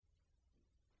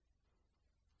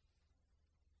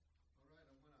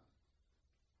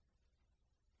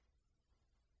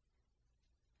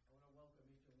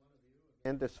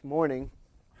And this morning,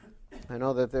 I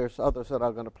know that there's others that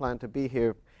are going to plan to be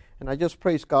here, and I just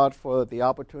praise God for the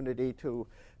opportunity to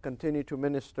continue to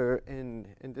minister in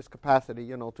this capacity,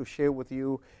 to share with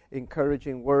you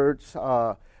encouraging words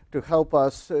to help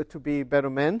us to be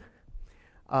better men,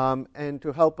 and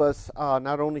to help us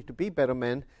not only to be better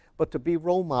men, but to be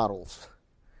role models,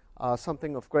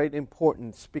 something of great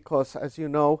importance, because as you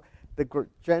know, the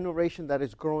generation that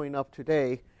is growing up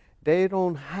today, they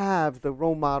don't have the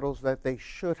role models that they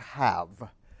should have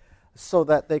so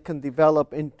that they can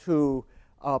develop into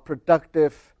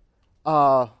productive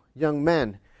young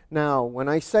men. Now, when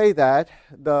I say that,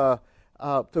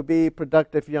 to be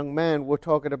productive young men, we're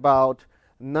talking about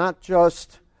not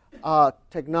just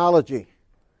technology.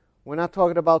 We're not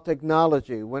talking about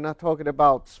technology. We're not talking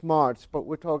about smarts, but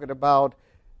we're talking about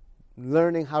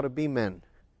learning how to be men.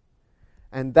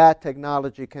 And that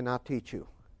technology cannot teach you.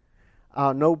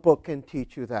 No book can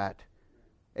teach you that.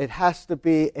 It has to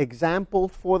be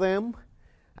exampled for them.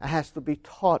 It has to be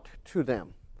taught to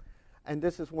them. And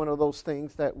this is one of those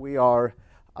things that we are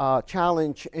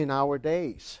challenged in our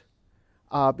days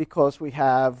because we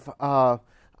have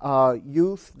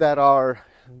youth that are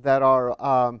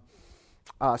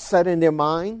set in their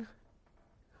mind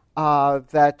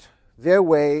that their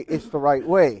way is the right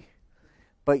way.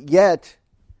 But yet,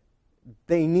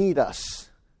 they need us.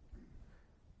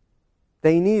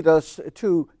 They need us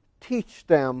to teach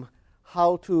them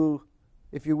how to,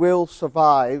 if you will,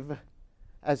 survive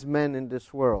as men in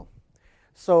this world.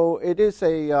 So it is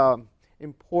a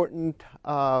important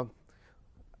role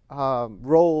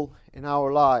in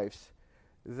our lives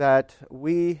that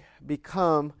we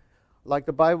become, like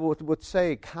the Bible would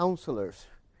say, counselors,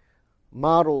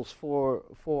 models for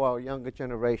our younger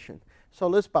generation. So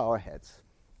let's bow our heads.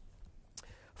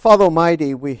 Father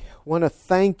Almighty, we want to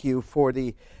thank you for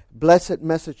the blessed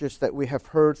messages that we have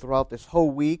heard throughout this whole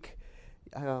week.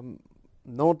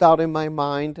 No doubt in my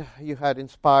mind you had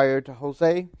inspired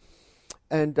Jose.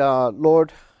 And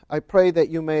Lord, I pray that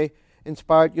you may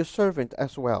inspire your servant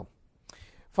as well.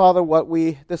 Father, what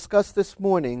we discussed this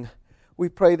morning, we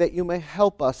pray that you may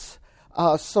help us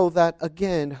so that,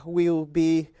 again, we will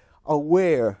be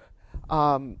aware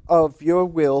of your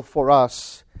will for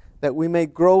us, that we may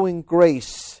grow in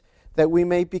grace, that we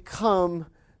may become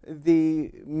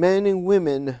the men and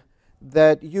women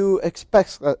that you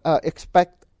expect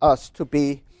us to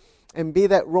be, and be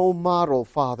that role model,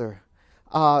 Father,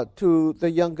 to the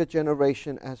younger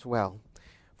generation as well.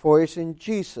 For it's in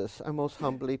Jesus I most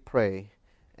humbly pray.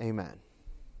 Amen.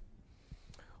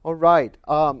 All right.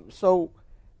 So,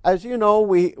 as you know,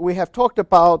 we have talked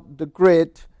about the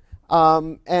grid,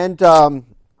 and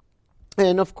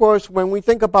of course, when we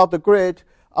think about the grid,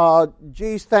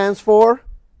 G stands for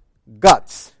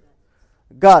guts.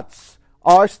 Guts.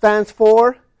 R stands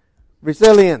for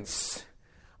resilience.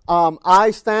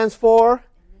 I stands for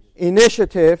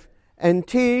initiative. And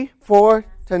T for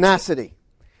tenacity.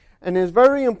 And it's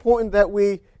very important that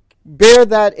we bear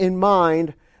that in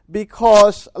mind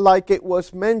because, like it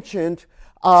was mentioned,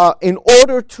 in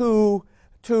order to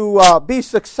be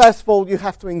successful, you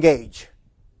have to engage.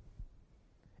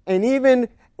 And even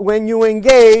when you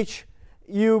engage,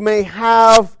 you may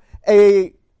have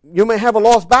a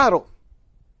lost battle.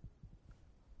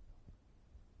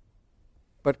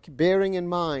 But bearing in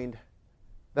mind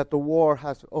that the war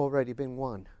has already been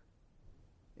won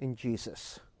in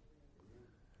Jesus.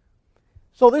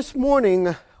 So this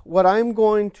morning, what I'm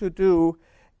going to do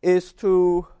is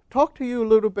to talk to you a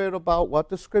little bit about what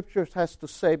the Scriptures has to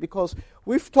say, because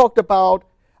we've talked about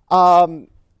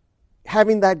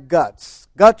having that guts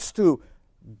to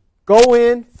go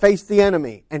in, face the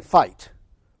enemy, and fight,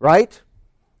 right?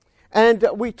 And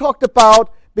we talked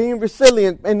about being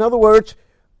resilient. In other words,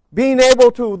 being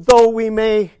able to, though we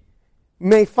may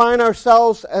find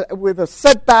ourselves with a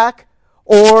setback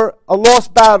or a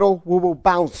lost battle, we will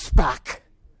bounce back.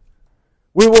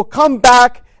 We will come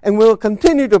back and we will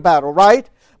continue to battle, right?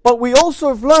 But we also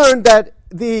have learned that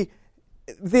you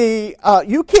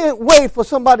can't wait for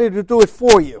somebody to do it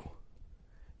for you.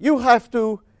 You have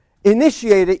to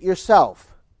initiate it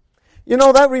yourself.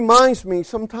 That reminds me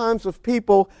sometimes of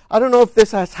people, I don't know if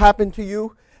this has happened to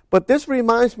you, but this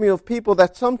reminds me of people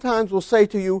that sometimes will say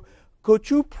to you, could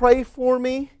you pray for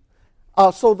me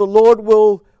so the Lord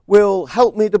will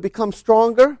help me to become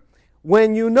stronger,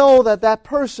 when you know that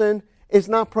person is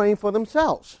not praying for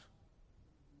themselves.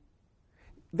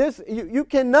 You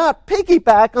cannot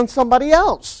piggyback on somebody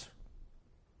else.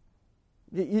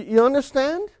 You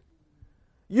understand?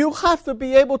 You have to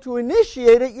be able to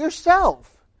initiate it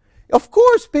yourself. Of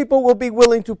course, people will be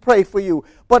willing to pray for you,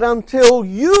 but until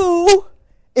you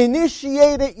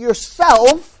initiate it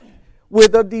yourself,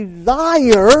 with a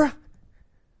desire,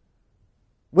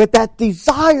 with that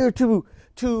desire to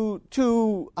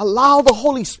allow the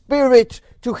Holy Spirit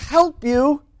to help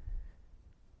you,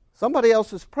 somebody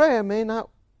else's prayer may not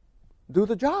do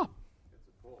the job.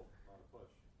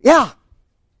 Yeah.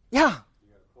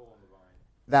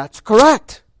 That's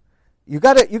correct. You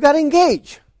got to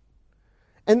engage.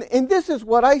 And this is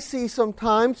what I see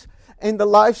sometimes in the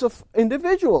lives of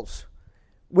individuals.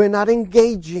 We're not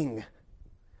engaging.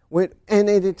 And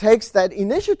it takes that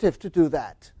initiative to do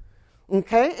that.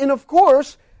 Okay? And of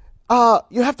course,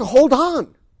 you have to hold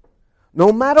on.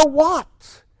 No matter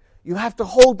what, you have to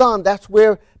hold on. That's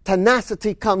where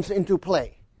tenacity comes into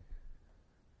play.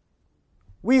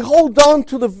 We hold on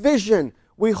to the vision.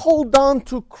 We hold on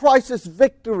to Christ's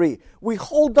victory. We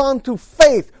hold on to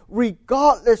faith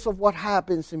regardless of what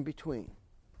happens in between.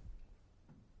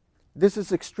 This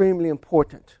is extremely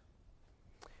important.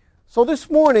 So this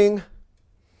morning,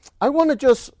 I want to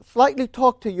just slightly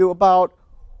talk to you about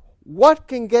what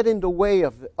can get in the way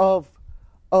of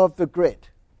the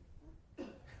grit.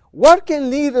 What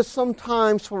can lead us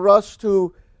sometimes for us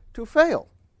to fail?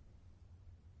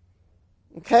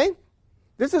 Okay?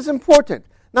 This is important.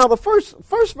 Now, the first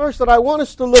verse that I want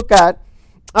us to look at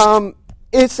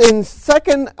is in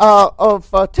 2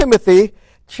 Timothy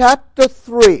chapter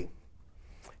 3.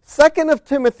 2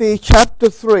 Timothy chapter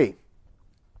 3.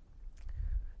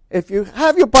 If you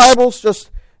have your Bibles,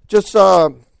 just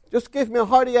give me a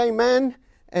hearty amen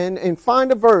and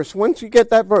find a verse once you get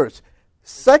that verse.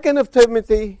 2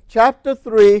 Timothy chapter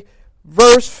 3,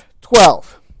 verse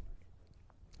 12.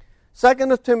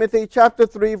 2 Timothy chapter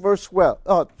 3, verse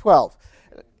 12.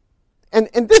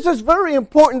 And this is very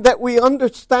important that we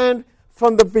understand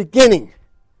from the beginning.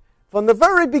 From the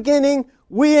very beginning,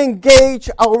 we engage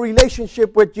our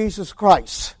relationship with Jesus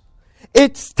Christ.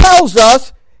 It tells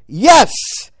us, yes,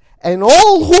 and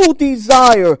all who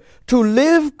desire to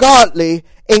live godly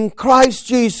in Christ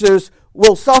Jesus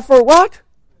will suffer what?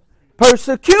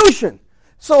 Persecution.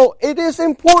 So it is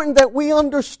important that we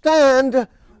understand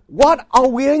what are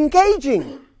we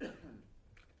engaging.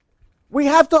 We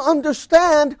have to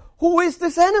understand who is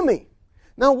this enemy.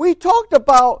 Now we talked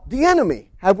about the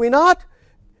enemy, have we not?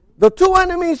 The two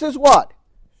enemies is what?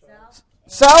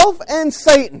 Self and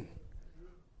Satan.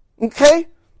 Okay?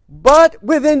 But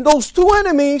within those two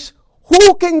enemies,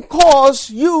 who can cause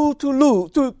you to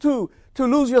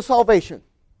lose your salvation?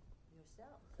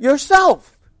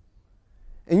 Yourself.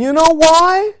 And you know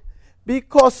why?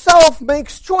 Because self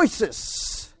makes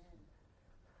choices.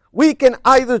 We can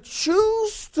either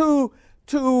choose to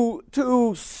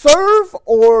serve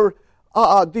or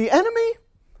the enemy,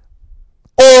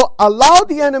 or allow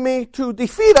the enemy to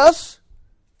defeat us,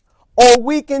 or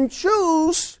we can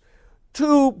choose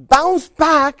to bounce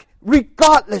back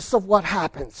regardless of what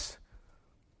happens.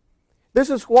 This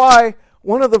is why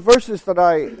one of the verses that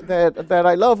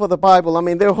I love of the Bible, I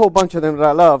mean, there are a whole bunch of them that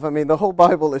I love. I mean, the whole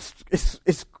Bible is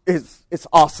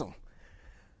awesome.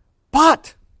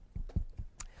 But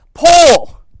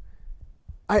Paul,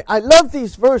 I love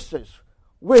these verses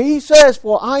where he says,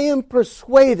 "For I am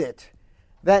persuaded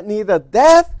that neither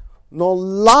death, nor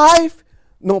life,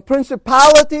 no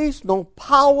principalities, no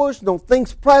powers, no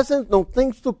things present, no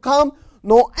things to come,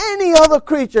 nor any other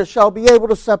creature shall be able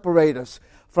to separate us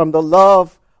from the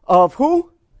love of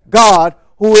who? God,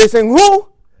 who is in who?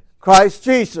 Christ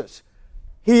Jesus."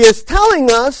 He is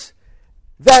telling us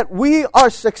that we are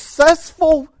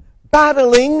successful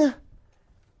battling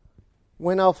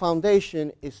when our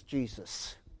foundation is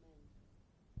Jesus.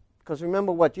 Because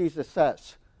remember what Jesus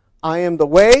says, "I am the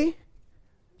way,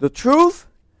 the truth,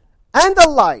 and the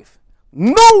life.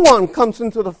 No one comes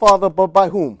into the Father but by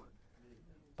whom?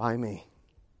 By me."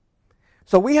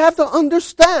 So we have to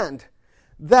understand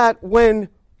that when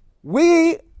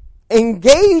we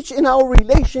engage in our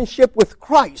relationship with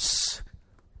Christ,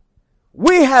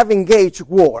 we have engaged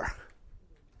war.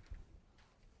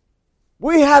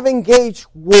 We have engaged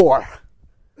war.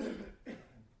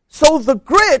 So the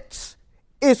grit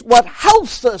is what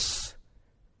helps us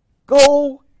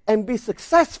go and be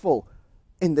successful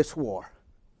in this war.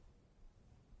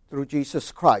 Through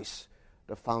Jesus Christ,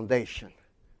 the foundation,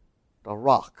 the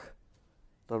rock,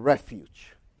 the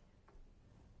refuge.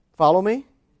 Follow me?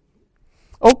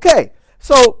 Okay,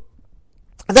 so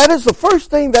that is the first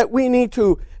thing that we need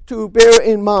to bear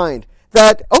in mind.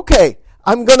 That, okay,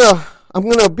 I'm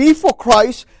gonna be for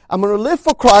Christ, I'm gonna live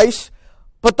for Christ,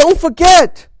 but don't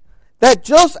forget that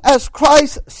just as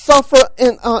Christ suffered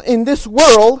in this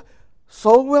world,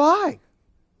 so will I.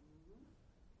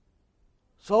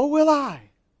 So will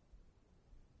I.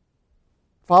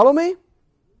 Follow me?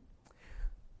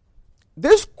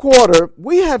 This quarter,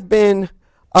 we have been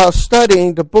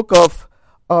studying the book of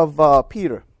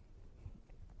Peter.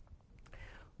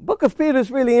 Book of Peter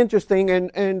is really interesting,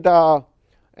 and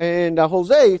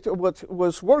Jose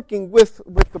was working with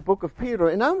the book of Peter,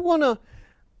 and I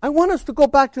want us to go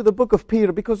back to the book of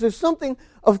Peter because there's something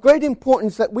of great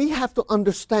importance that we have to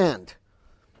understand.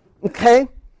 Okay,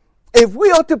 if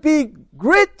we are to be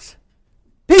great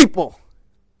people,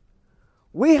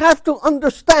 we have to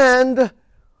understand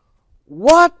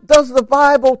what does the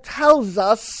Bible tells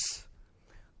us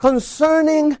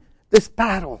concerning this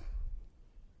battle.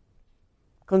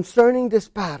 Concerning this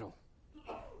battle.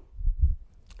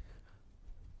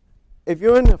 If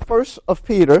you're in the first of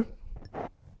Peter,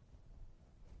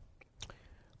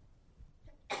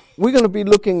 we're going to be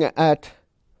looking at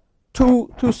two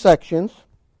sections.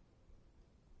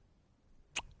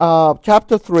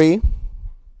 Chapter 3.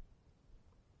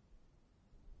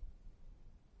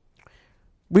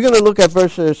 We're going to look at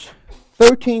verses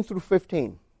 13 through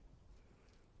 15.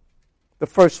 The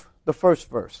first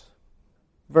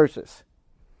verses.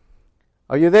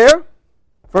 Are you there?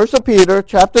 First of Peter,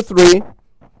 chapter 3.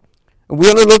 And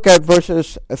we're going to look at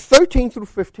verses 13 through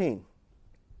 15.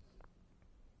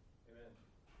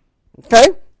 Okay?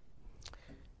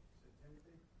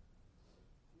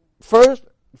 First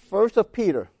of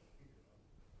Peter.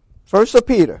 First of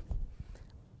Peter.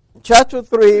 Chapter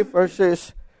 3,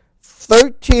 verses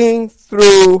 13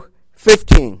 through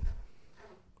 15.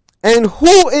 And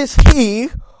who is he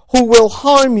who will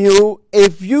harm you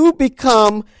if you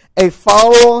become a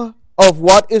follower of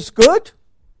what is good?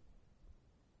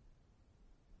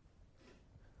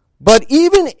 But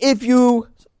even if you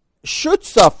should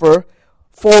suffer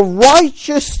for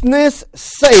righteousness'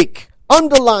 sake,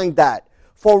 underline that,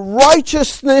 for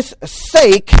righteousness'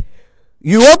 sake,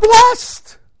 you are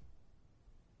blessed.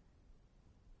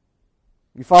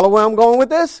 You follow where I'm going with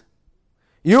this?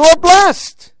 You are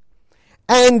blessed.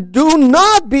 And do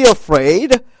not be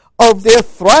afraid of their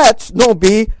threats, nor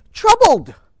be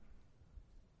troubled.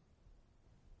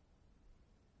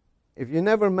 If you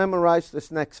never memorized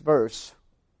this next verse,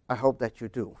 I hope that you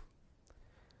do.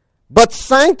 But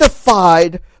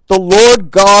sanctified the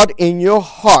Lord God in your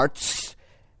hearts,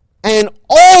 and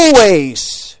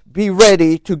always be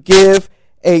ready to give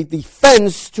a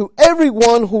defense to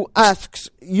everyone who asks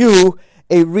you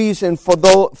a reason for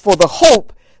the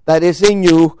hope that is in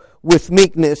you with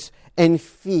meekness and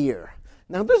fear.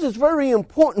 Now this is very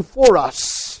important for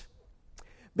us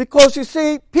because you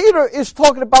see, Peter is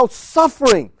talking about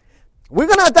suffering. We're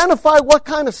going to identify what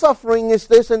kind of suffering is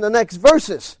this in the next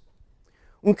verses.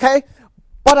 Okay?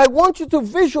 But I want you to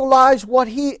visualize what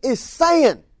he is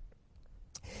saying.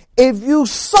 If you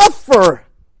suffer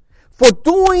for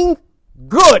doing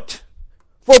good,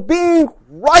 for being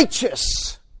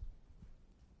righteous,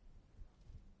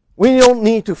 we don't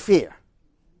need to fear.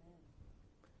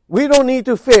 We don't need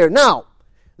to fear. Now,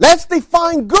 let's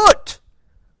define good.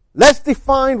 Let's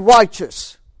define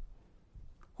righteous.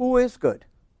 Who is good?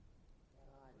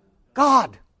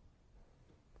 God.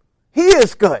 He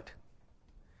is good.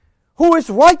 Who is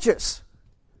righteous?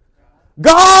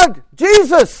 God,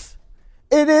 Jesus.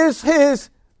 It is His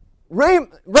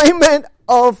raiment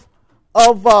of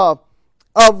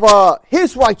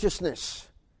His righteousness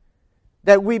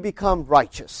that we become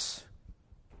righteous.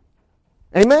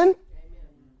 Amen?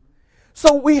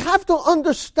 So we have to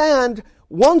understand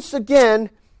once again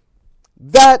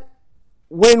that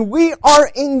when we are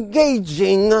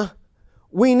engaging,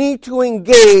 we need to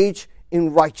engage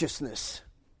in righteousness.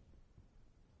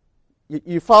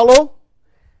 You follow?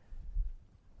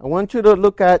 I want you to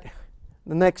look at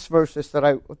the next verses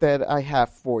that I have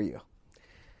for you.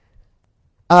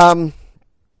 Turn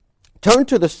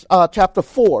to this chapter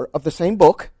 4 of the same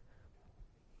book.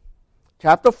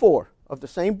 Chapter 4 of the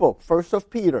same book, First of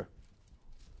Peter.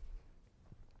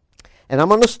 And I'm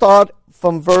going to start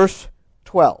from verse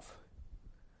 12.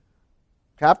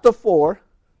 Chapter 4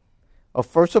 of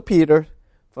First of Peter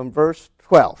from verse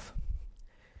 12.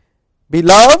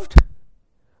 Beloved,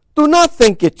 do not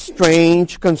think it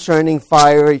strange concerning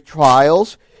fiery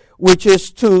trials, which is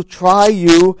to try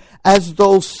you as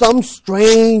though some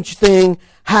strange thing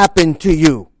happened to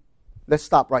you. Let's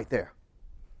stop right there.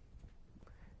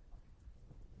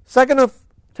 2 of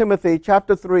Timothy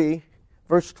chapter 3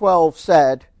 verse 12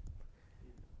 said,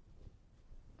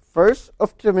 2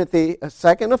 of Timothy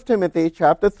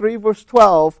chapter 3 verse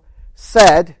 12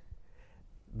 said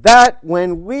that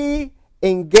when we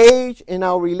engage in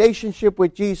our relationship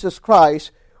with Jesus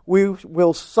Christ, we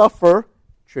will suffer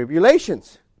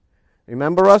tribulations.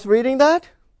 Remember us reading that?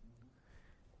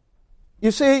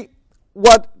 You see,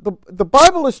 what the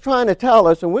Bible is trying to tell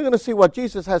us, and we're going to see what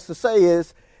Jesus has to say,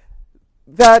 is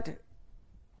that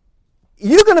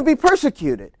you're going to be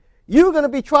persecuted. You're going to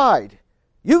be tried.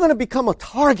 You're going to become a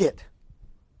target.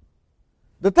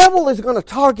 The devil is going to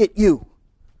target you.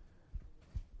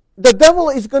 The devil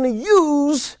is going to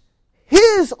use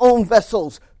his own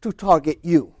vessels to target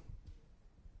you.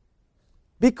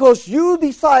 Because you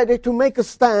decided to make a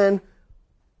stand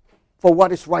for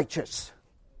what is righteous.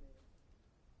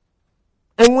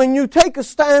 And when you take a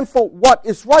stand for what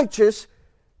is righteous,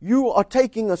 you are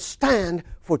taking a stand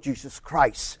for Jesus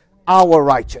Christ, our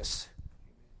righteous.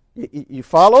 You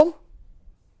follow?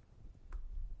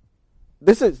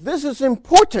 This is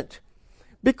important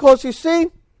because you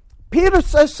see, Peter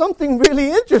says something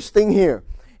really interesting here.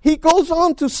 He goes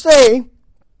on to say,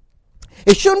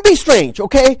 it shouldn't be strange,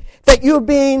 okay, that you're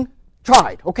being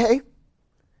tried, okay?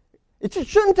 It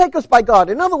shouldn't take us by God.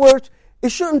 In other words,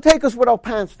 it shouldn't take us with our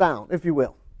pants down, if you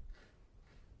will.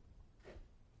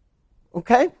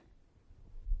 Okay?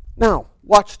 Now,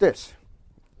 watch this.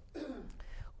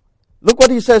 Look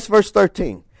what he says, verse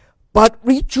 13. But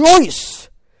rejoice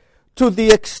to the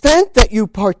extent that you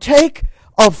partake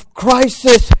of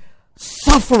Christ's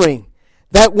suffering,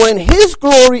 that when his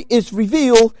glory is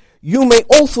revealed, you may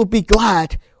also be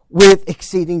glad with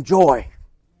exceeding joy.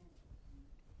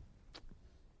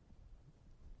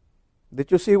 Did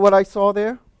you see what I saw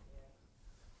there?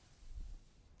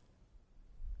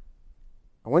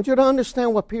 I want you to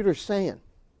understand what Peter's saying.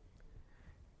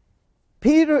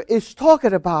 Peter is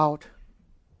talking about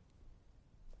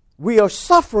we are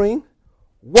suffering.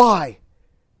 Why?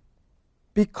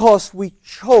 Because we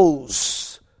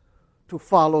chose to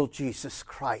follow Jesus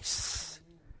Christ.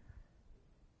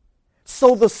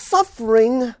 So the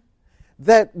suffering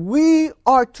that we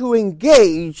are to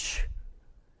engage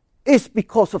is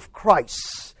because of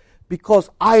Christ. Because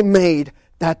I made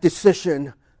that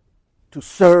decision to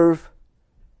serve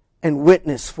and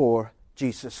witness for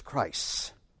Jesus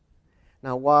Christ.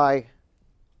 Now, why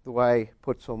do I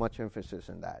put so much emphasis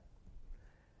in that?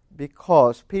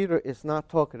 Because Peter is not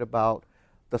talking about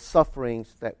the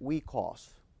sufferings that we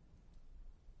cause.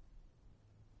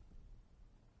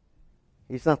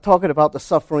 He's not talking about the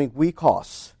suffering we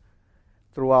cause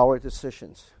through our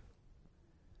decisions.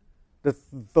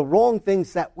 The wrong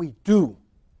things that we do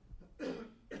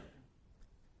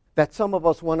that some of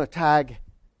us want to tag,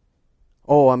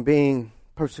 oh, I'm being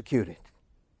persecuted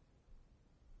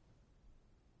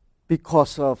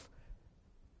because of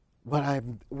what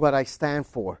I stand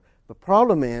for. The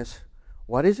problem is,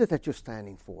 what is it that you're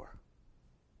standing for?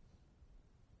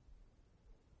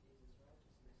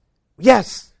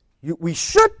 Yes, we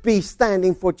should be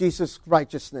standing for Jesus'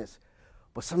 righteousness,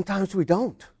 but sometimes we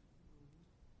don't.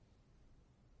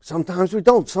 Sometimes we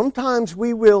don't. Sometimes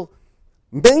we will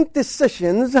make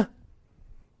decisions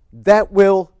that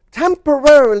will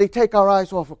temporarily take our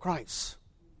eyes off of Christ.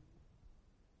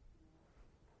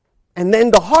 And then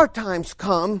the hard times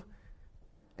come,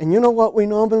 and you know what we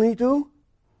normally do?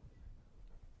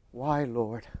 Why,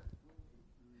 Lord?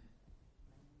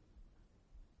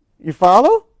 You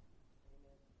follow?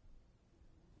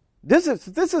 This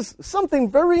is something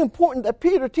very important that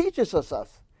Peter teaches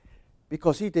us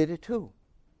because he did it too.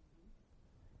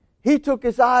 He took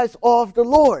his eyes off the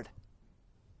Lord.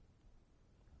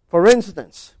 For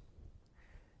instance,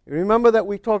 you remember that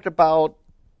we talked about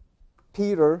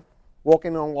Peter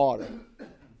walking on water.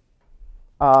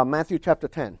 Matthew chapter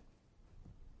 10.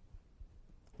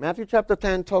 Matthew chapter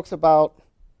 10 talks about,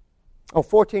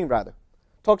 14 rather,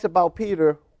 talks about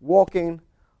Peter walking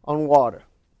on water.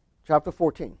 Chapter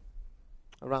 14,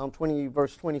 around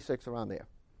verse 26, around there.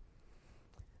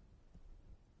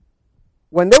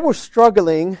 When they were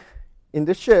struggling in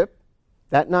the ship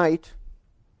that night,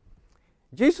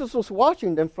 Jesus was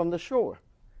watching them from the shore.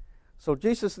 So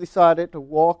Jesus decided to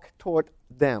walk toward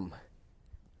them.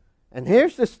 And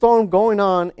here's the storm going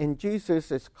on, and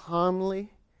Jesus is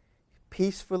calmly,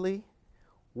 peacefully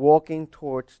walking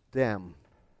towards them.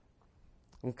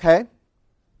 Okay?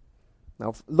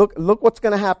 Now look what's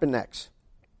going to happen next.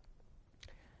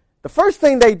 The first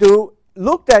thing they do,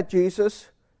 looked at Jesus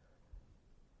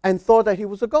and thought that he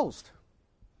was a ghost.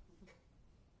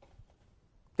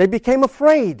 They became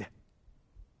afraid.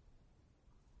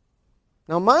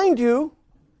 Now, mind you,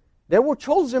 they were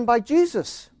chosen by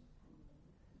Jesus.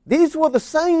 These were the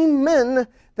same men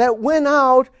that went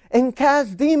out and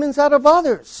cast demons out of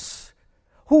others,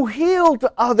 who healed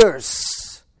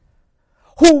others,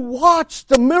 who watched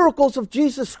the miracles of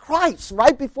Jesus Christ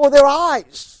right before their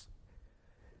eyes.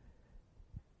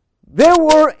 They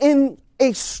were in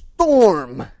a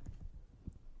storm.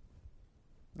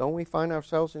 Don't we find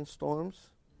ourselves in storms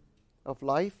of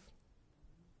life?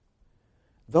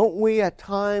 Don't we at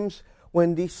times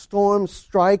when these storms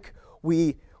strike,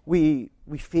 we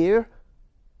fear?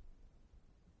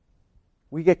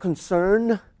 We get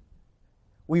concerned.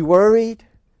 We worried.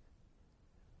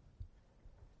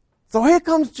 So here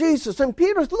comes Jesus, and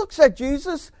Peter looks at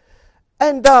Jesus,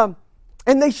 and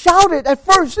they shouted at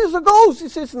first, "There's a ghost." He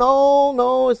says,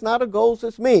 "No, it's not a ghost.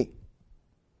 It's me.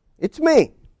 It's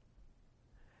me."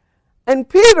 And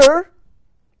Peter,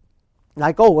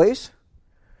 like always,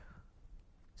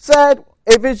 said,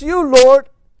 "If it's you, Lord,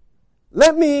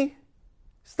 let me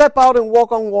step out and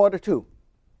walk on water too."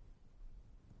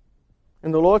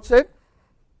 And the Lord said,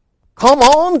 "Come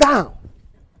on down."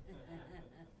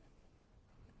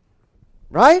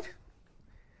 Right?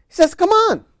 He says, "Come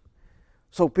on."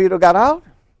 So Peter got out.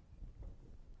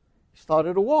 He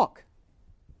started to walk.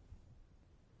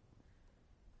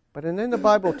 But then the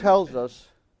Bible tells us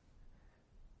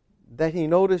that he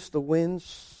noticed the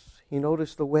winds, he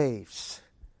noticed the waves,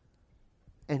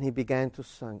 and he began to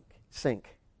sink.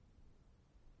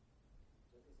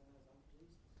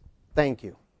 Thank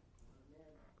you.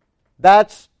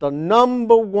 That's the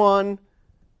number one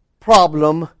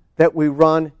problem that we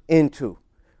run into.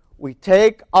 We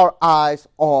take our eyes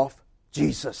off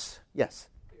Jesus. Yes.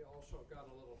 He also got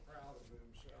a little proud of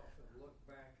himself and looked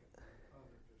back at the other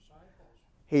disciples.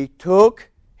 He took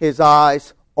his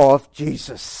eyes off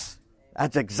Jesus.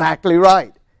 That's exactly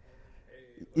right.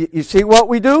 You see what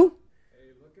we do?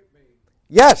 Hey, look at me.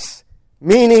 Yes,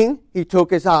 meaning he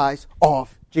took his eyes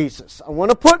off Jesus. I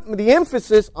want to put the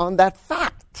emphasis on that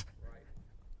fact. Right.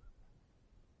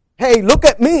 Hey, look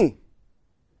at me.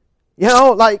 You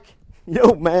know, like,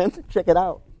 yo, man, check it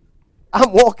out.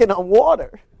 I'm walking on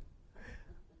water.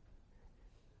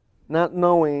 Not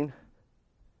knowing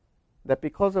that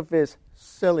because of his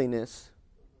silliness,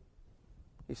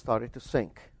 he started to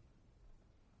sink.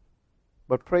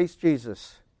 But praise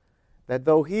Jesus, that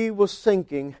though he was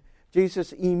sinking,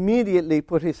 Jesus immediately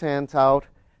put his hands out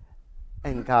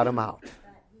and got him out.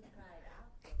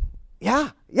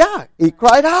 Yeah, he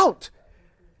cried out.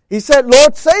 He said,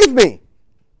 "Lord, save me."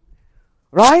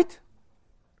 Right?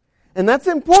 And that's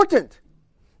important,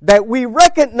 that we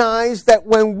recognize that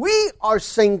when we are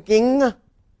sinking,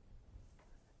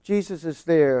 Jesus is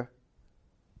there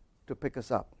to pick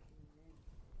us up.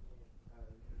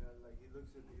 Like he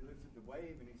looks at the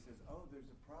wave and he says, "Oh, there's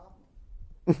a problem."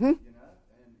 Mm-hmm. You know,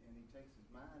 and he takes his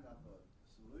mind off a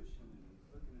solution and he's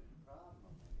looking at the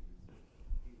problem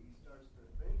and he starts to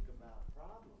think about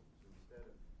problems instead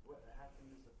of how can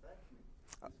this affect me?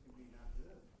 This can be not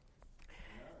good.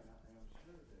 You know, and I'm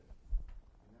sure that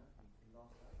he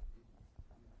lost out.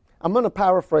 I'm going to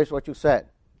paraphrase what you said.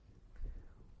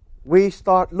 We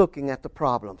start looking at the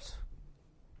problems.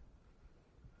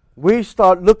 We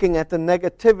start looking at the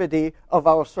negativity of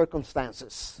our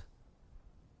circumstances.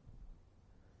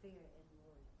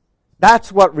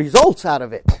 That's what results out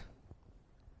of it.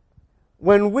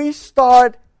 When we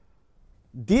start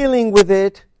dealing with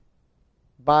it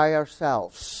by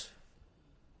ourselves.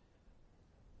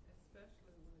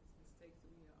 Especially when it's mistakes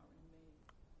that we already made.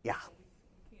 Yeah.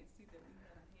 We can't see that we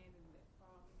had a hand in that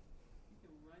problem. You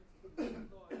can run to the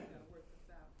Lord, we got to work this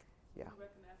out. Yeah. We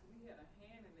recognize that we had a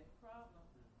hand in that problem.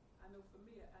 I know for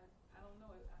me, I don't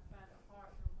know, I find it hard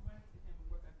to run to him and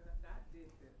work out because I did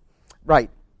this.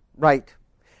 Right.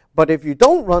 But if you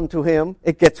don't run to him,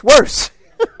 it gets worse.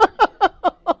 And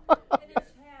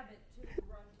it's habit to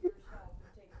run to yourself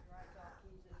and take your eyes off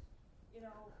Jesus. You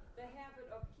know, the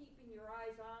habit of keeping your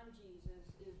eyes on Jesus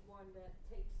is one that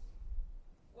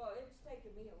it's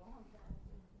taken me a long time.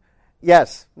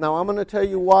 Yes. Now I'm going to tell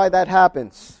you why that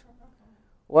happens.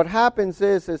 What happens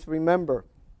is remember,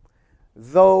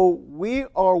 though we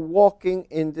are walking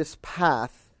in this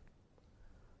path,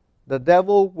 the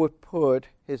devil would put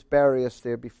his barriers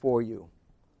there before you.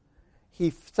 He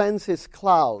sends his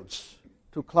clouds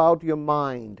to cloud your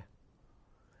mind.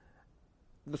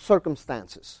 The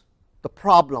circumstances, the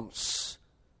problems.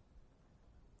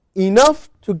 Enough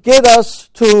to get us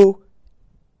to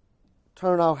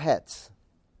turn our heads.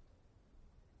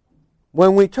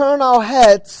 When we turn our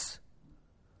heads,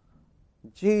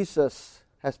 Jesus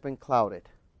has been clouded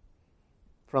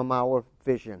from our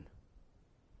vision.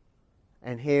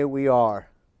 And here we are,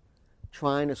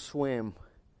 trying to swim,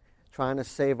 trying to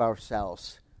save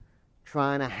ourselves,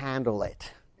 trying to handle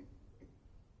it.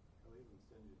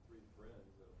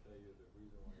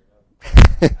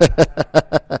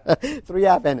 Three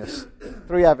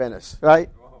Adventists, right?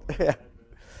 Yeah.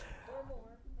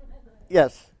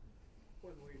 Yes.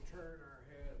 When we turn our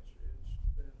heads,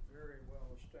 it's been very well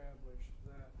established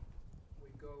that we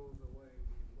go the way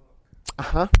we look.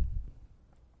 Uh-huh. And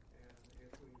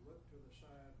if we look to the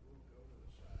side, we'll go to the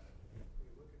side. If we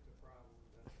look at the problem,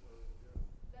 that's where we'll go.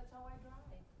 That's how I drive.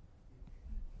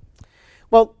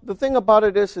 Well, the thing about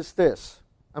it is this.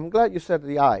 I'm glad you said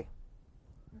the eye.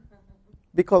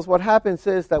 Because what happens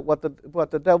is that what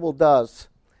the devil does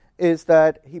is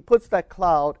that he puts that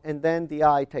cloud and then the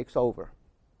I takes over.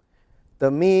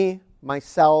 The me,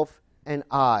 myself, and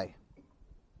I.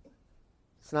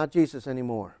 It's not Jesus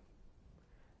anymore.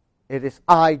 It is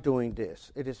I doing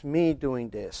this. It is me doing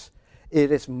this.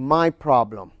 It is my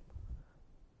problem.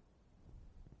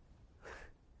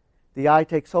 The I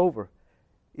takes over.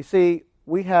 You see,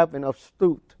 we have an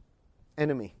astute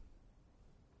enemy.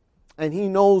 And he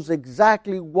knows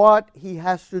exactly what he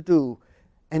has to do,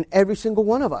 and every single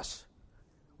one of us.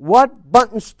 What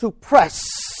buttons to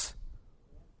press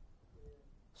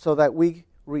so that we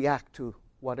react to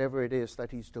whatever it is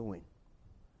that he's doing.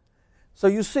 So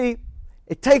you see,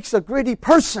 it takes a gritty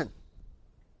person.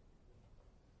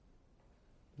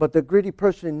 But the gritty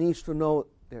person needs to know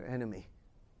their enemy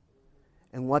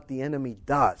and what the enemy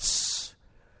does.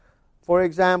 For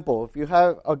example, if you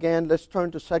have, again, let's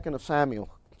turn to 2 Samuel.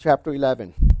 Chapter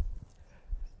 11.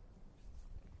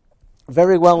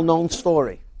 Very well-known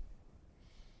story.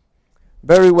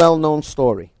 Very well-known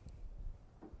story.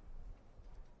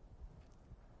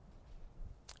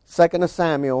 2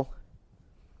 Samuel,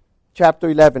 chapter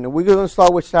 11. And we're going to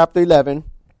start with chapter 11,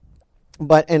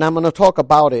 and I'm going to talk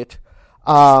about it.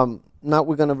 Not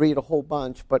we're going to read a whole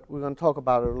bunch, but we're going to talk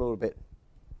about it a little bit.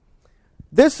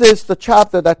 This is the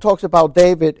chapter that talks about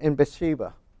David and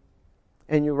Bathsheba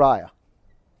and Uriah.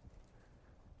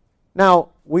 Now,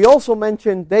 we also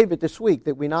mentioned David this week,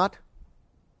 did we not?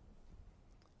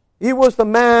 He was the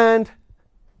man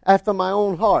after my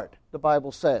own heart, the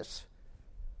Bible says,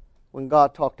 when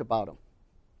God talked about him.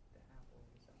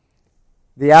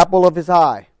 The apple of his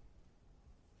eye.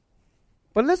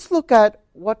 But let's look at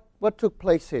what took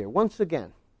place here. Once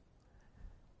again,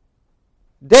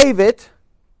 David,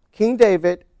 King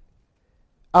David,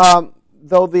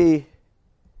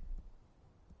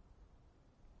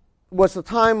 was a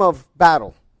time of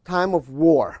battle, time of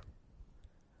war.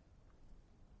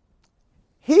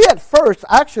 He at first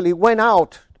actually went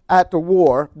out at the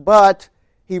war, but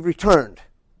he returned.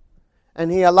 And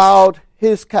he allowed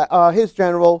his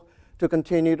general to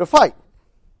continue to fight.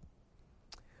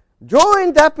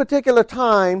 During that particular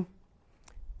time,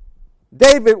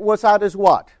 David was at his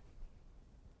what?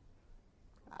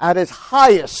 At his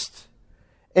highest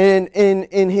in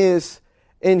his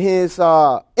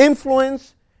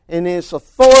influence, in his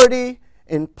authority,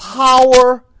 in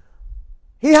power.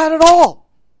 He had it all.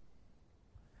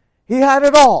 He had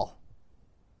it all.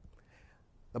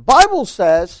 The Bible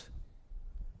says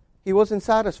he wasn't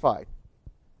satisfied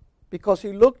because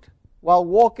he looked while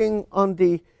walking on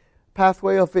the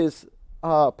pathway of his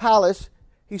palace,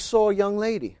 he saw a young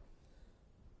lady.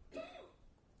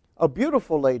 A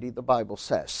beautiful lady, the Bible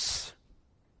says.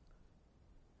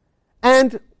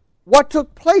 And what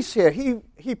took place here?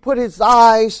 He put his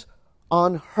eyes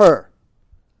on her.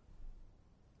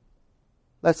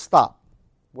 Let's stop.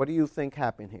 What do you think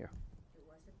happened here?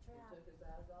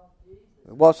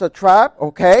 It was a trap,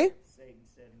 okay.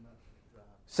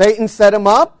 Satan set him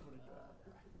up.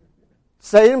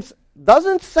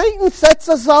 Doesn't Satan set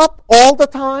us up all the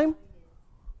time?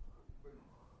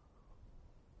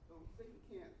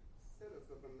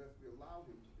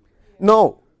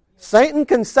 No. Satan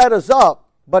can set us up,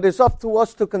 but it's up to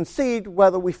us to concede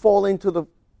whether we fall into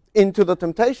the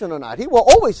temptation or not. He will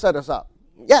always set us up.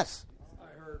 Yes.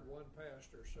 I heard one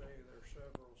pastor say there are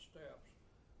several steps.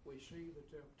 We see the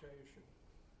temptation,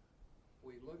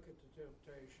 we look at the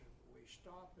temptation, we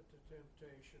stop at the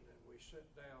temptation, and we sit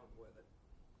down with it.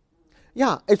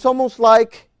 Yeah, it's almost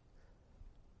like,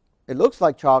 it looks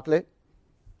like chocolate.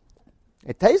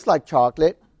 It tastes like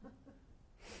chocolate.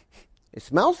 It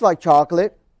smells like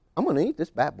chocolate. I'm going to eat this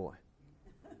bad boy.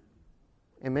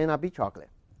 It may not be chocolate.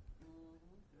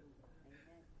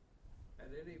 At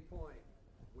any point,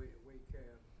 we can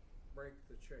break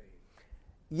the chain.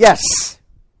 Yes,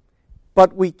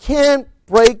 but we can't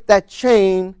break that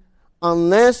chain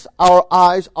unless our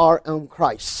eyes are on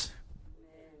Christ.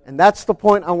 And that's the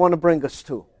point I want to bring us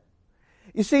to.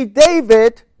 You see,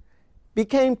 David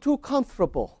became too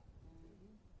comfortable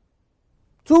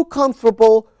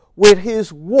with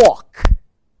his walk.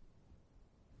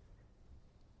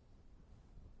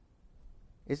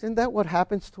 Isn't that what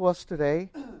happens to us today?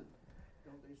 Don't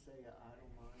they say an idle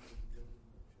mind is the devil's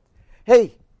workshop?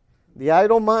 Hey, the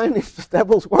idle mind is the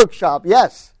devil's workshop,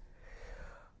 yes.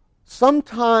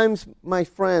 Sometimes, my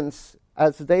friends,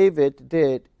 as David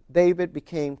did, David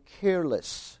became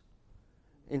careless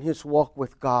in his walk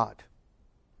with God.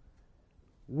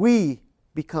 We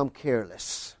become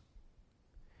careless.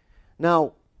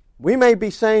 Now, we may be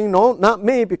saying, no, not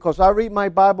me, because I read my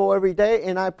Bible every day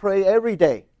and I pray every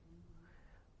day.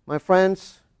 My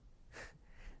friends,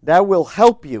 that will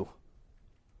help you.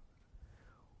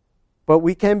 But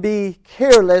we can be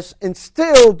careless and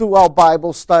still do our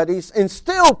Bible studies and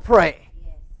still pray.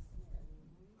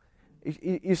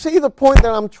 You see the point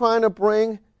that I'm trying to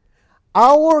bring?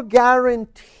 Our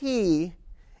guarantee,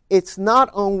 it's not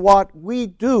on what we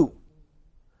do.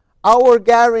 Our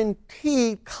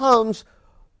guarantee comes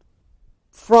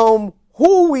from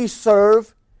who we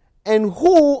serve and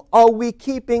who are we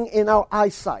keeping in our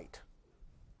eyesight.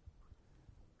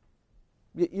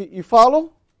 You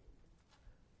follow?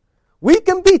 We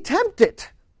can be tempted,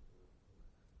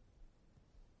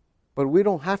 but we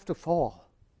don't have to fall.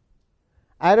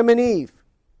 Adam and Eve,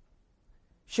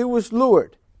 she was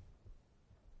lured,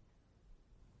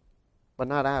 but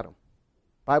not Adam.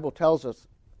 The Bible tells us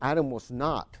Adam was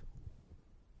not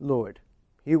lured.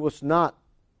 He was not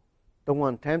the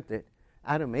one tempted.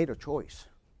 Adam made a choice.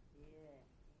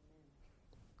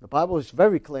 The Bible is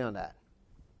very clear on that.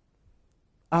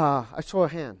 I saw a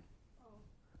hand.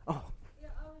 Oh. Yeah,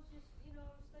 I was just, I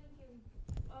was thinking,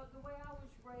 the way I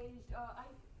was raised,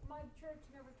 my church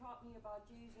never taught me about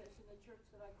Jesus in the church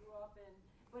that I grew up in,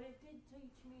 but it did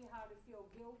teach me how to feel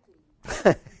guilty.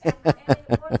 and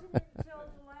it wasn't until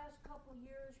the last couple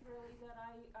years, really, that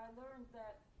I learned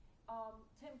that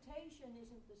temptation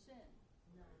isn't the sin.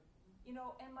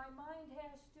 And my mind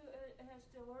has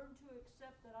to learn to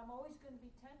accept that I'm always going to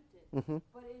be tempted. Mm-hmm.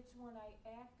 But it's when I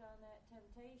act on that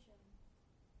temptation,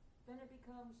 then it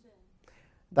becomes sin.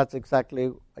 That's exactly,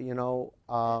 that took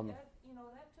a long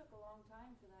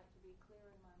time for that to be clear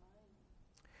in my mind.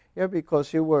 Yeah,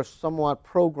 because you were somewhat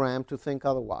programmed to think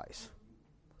otherwise.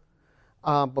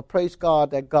 But praise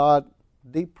God that God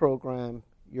deprogrammed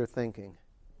your thinking.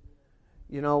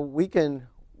 We can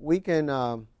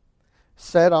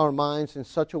set our minds in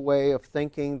such a way of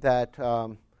thinking that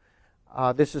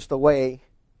this is the way,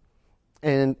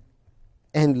 and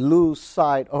lose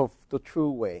sight of the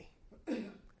true way. You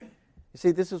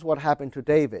see, this is what happened to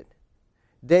David.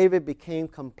 David became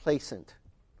complacent.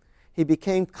 He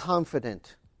became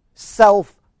confident,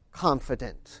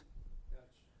 self-confident.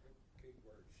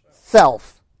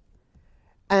 Self.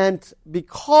 And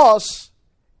because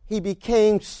he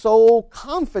became so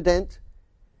confident,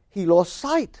 he lost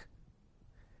sight.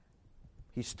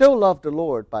 He still loved the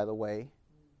Lord, by the way.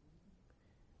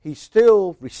 He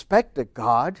still respected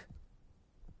God.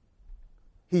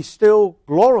 He still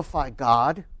glorified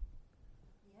God.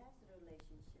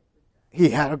 He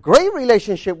had a great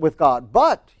relationship with God,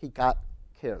 but he got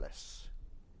careless.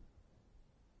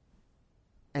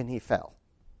 And he fell.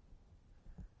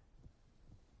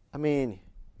 I mean,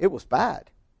 it was bad.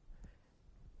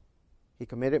 He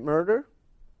committed murder.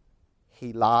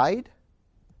 He lied.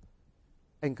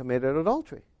 And committed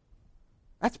adultery.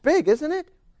 That's big, isn't it?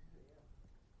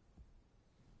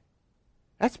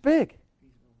 That's big.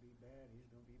 He's going to be bad. He's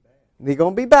going to be bad. He's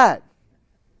going to be bad.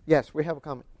 Yes, we have a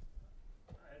comment.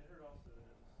 I had heard also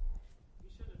that he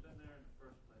should have been there in the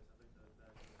first place. I think that was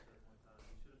actually a certain time.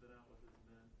 He should have been out with his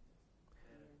men.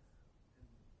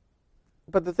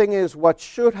 But the thing is, what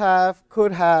should have,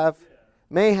 could have,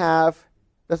 may have,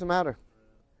 doesn't matter.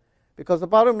 Because the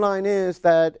bottom line is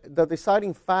that the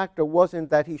deciding factor wasn't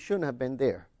that he shouldn't have been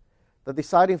there. The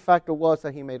deciding factor was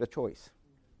that he made a choice.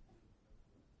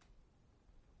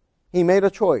 He made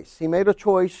a choice. He made a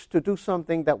choice to do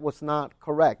something that was not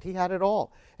correct. He had it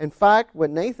all. In fact,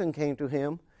 when Nathan came to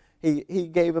him, he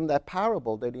gave him that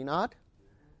parable, did he not?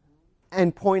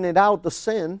 And pointed out the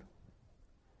sin.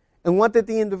 And what did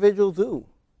the individual do?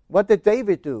 What did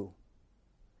David do?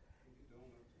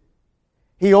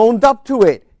 He owned up to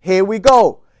it. Here we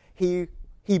go. He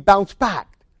bounced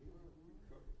back.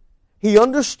 He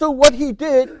understood what he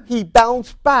did. He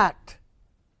bounced back.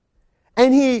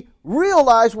 And he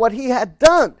realized what he had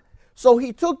done. So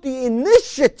he took the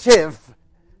initiative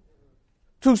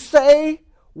to say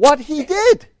what he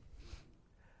did.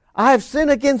 I have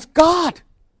sinned against God.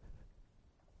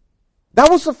 That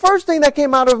was the first thing that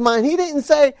came out of his mind. He didn't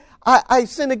say, I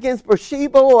sin against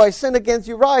Bathsheba or I sin against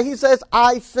Uriah. He says,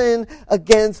 I sin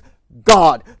against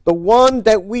God, the one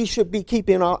that we should be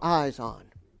keeping our eyes on.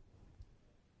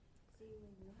 See,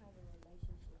 when you have a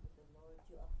relationship with the Lord,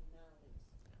 you acknowledge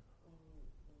when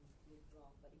you're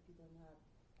wrong. But if you don't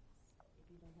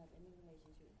have any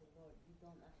relationship with the Lord, you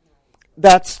don't acknowledge.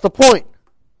 That's the point.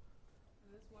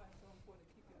 And that's why it's so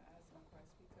important to keep your eyes on Christ,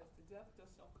 because the devil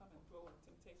just don't come and throw in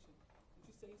temptation.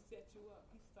 When you say he set you up,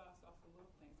 he starts off with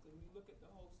little things. Because when you look at the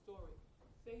whole story,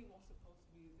 say he wasn't supposed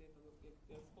to be there, but they're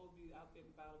supposed to be out there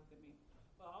in battle with me.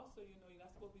 But also, you're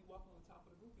not supposed to be walking on top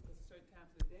of the roof, because at certain times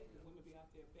of the day, the women be out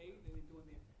there bathing and doing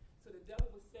their. So the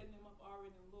devil was setting them up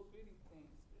already in little bitty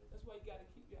things. That's why you got to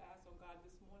keep your eyes on God.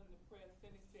 This morning the prayer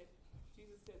finished said,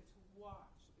 Jesus said to watch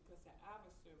because the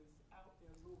adversary is out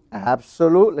there looming.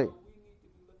 Absolutely. So we need to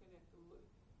be looking at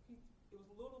it was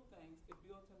little things that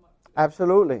built him up.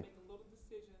 Absolutely. Making little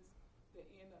decisions that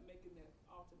end up making that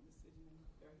ultimate decision. And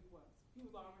there he was. He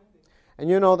was already there. And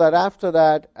you know that after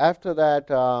that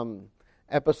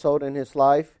episode in his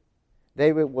life,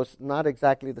 David was not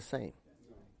exactly the same.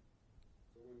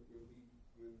 So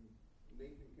when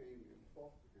Nathan came and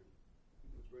talked to him,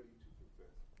 he was ready to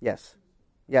confess. Yes.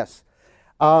 Yes.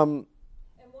 And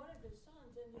one of his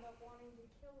sons ended up wanting to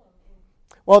kill him.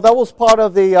 Well, that was part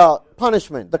of the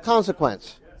punishment, the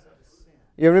consequence.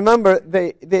 You remember,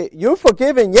 you're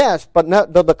forgiven, yes, but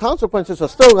the consequences are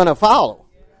still going to follow.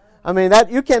 I mean,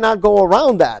 that you cannot go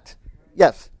around that.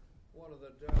 Yes. One of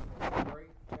the devil's great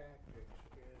tactics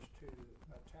is to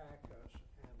attack us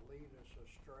and lead us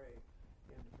astray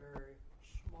in very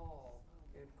small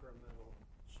incremental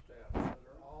steps that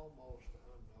are almost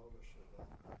unnoticeable.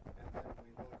 And then we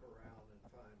look around and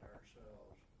find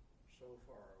ourselves so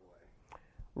far away.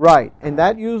 Right. And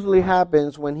that usually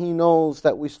happens when he knows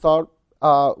that we start,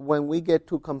 when we get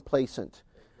too complacent.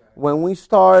 When we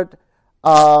start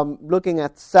looking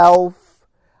at self,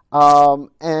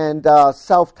 and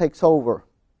self takes over.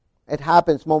 It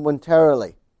happens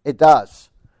momentarily. It does.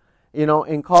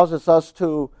 And causes us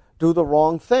to do the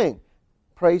wrong thing.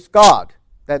 Praise God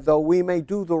that though we may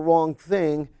do the wrong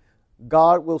thing,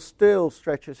 God will still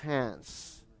stretch his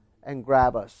hands and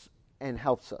grab us and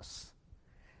helps us.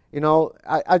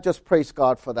 I just praise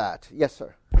God for that. Yes,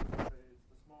 sir. It's the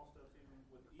small steps even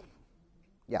with Eve.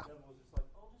 Yeah. The devil was just like,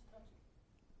 oh, just touch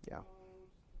it. Yeah.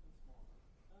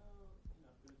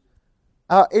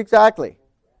 Exactly. Exactly.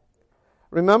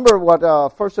 Remember what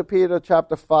 1 Peter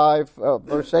chapter 5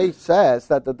 verse 8 says,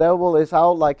 that the devil is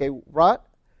out like a what?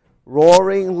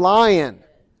 Roaring lion.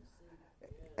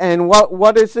 And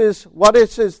what is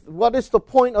the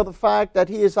point of the fact that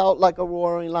he is out like a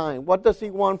roaring lion? What does he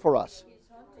want for us?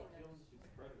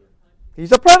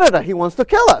 He's a predator. He wants to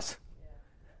kill us.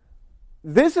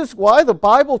 This is why the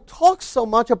Bible talks so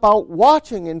much about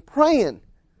watching and praying.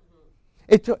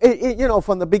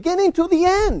 From the beginning to the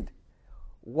end.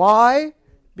 Why?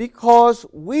 Because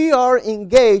we are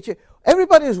engaged.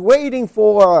 Everybody is waiting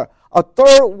for a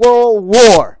third world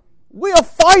war. We are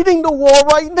fighting the war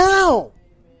right now.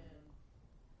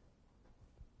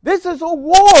 This is a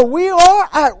war. We are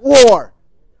at war.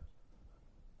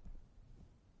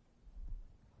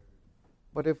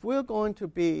 But if we're going to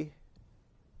be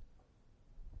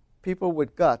people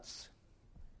with guts,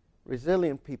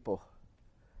 resilient people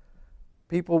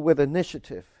with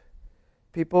initiative,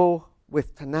 people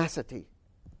with tenacity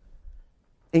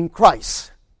in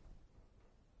Christ,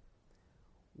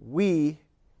 we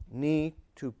need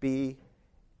to be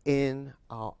on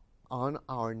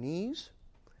our knees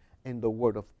in the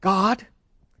Word of God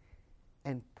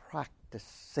and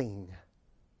practicing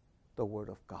the Word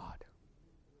of God.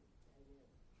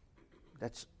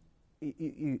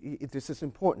 This is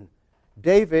important.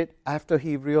 David, after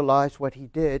he realized what he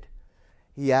did,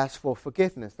 he asked for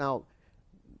forgiveness. Now,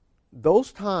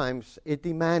 those times it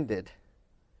demanded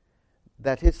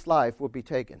that his life would be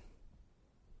taken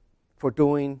for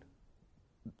doing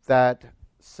that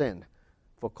sin,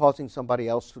 for causing somebody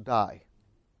else to die.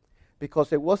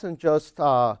 Because it wasn't just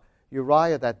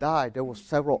Uriah that died, there were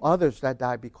several others that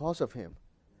died because of him.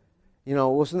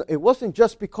 It wasn't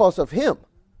just because of him.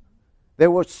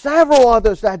 There were several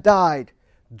others that died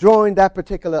during that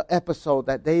particular episode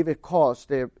that David caused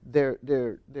their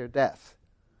death.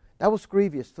 That was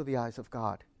grievous to the eyes of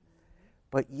God.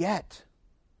 But yet,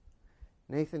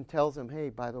 Nathan tells him, hey,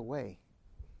 by the way,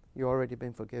 you've already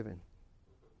been forgiven.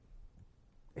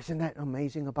 Isn't that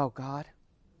amazing about God?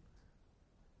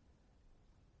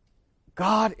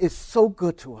 God is so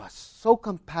good to us, so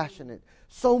compassionate,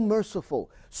 so merciful,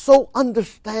 so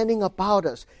understanding about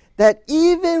us, that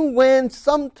even when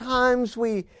sometimes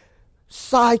we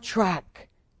sidetrack,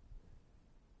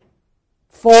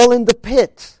 fall in the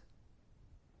pit,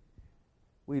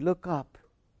 we look up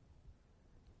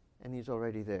and He's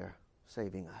already there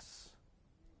saving us.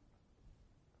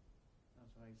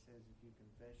 That's why he says if you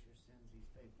confess your sins, he's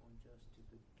faithful and just to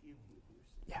forgive you your sins.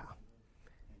 Yeah.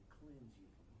 And cleanse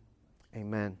you from all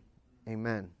Amen.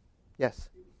 Amen. Yes.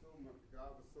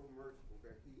 God was so merciful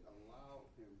that he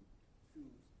allowed him to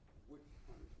choose which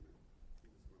punishment he was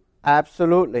going to have.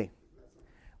 Absolutely.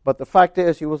 But the fact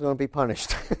is, he was going to be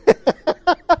punished.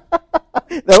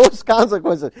 There was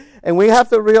consequences. And we have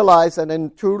to realize that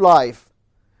in true life,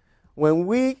 when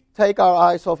we take our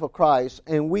eyes off of Christ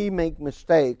and we make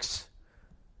mistakes,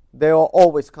 there are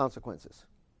always consequences.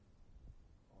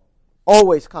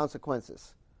 Always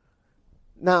consequences.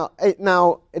 Now,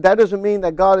 that doesn't mean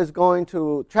that God is going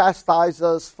to chastise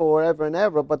us forever and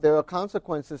ever, but there are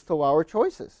consequences to our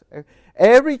choices.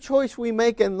 Every choice we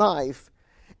make in life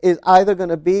is either going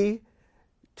to be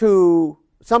to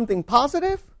something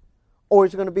positive or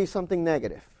it's going to be something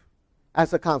negative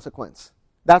as a consequence.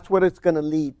 That's what it's going to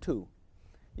lead to.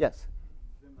 Yes?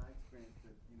 It's been my experience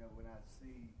that, when I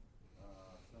see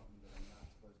something that I'm not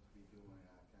supposed to be doing,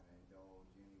 I kind of indulge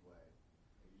anyway. I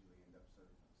usually end up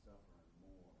suffering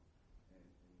more. And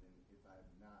then if I'm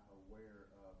not aware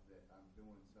of that I'm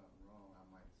doing something wrong, I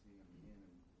might see them again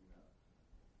and,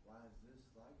 why is this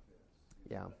like this?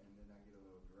 Yeah. And then I get a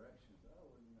little direction.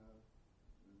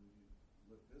 We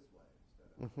look this way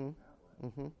instead of that way.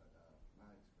 Mm-hmm. But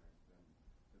my experience has been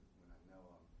that when I know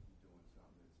I'm doing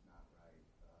something that's not right,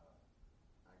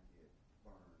 I get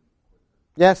burned quicker.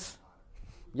 Yes.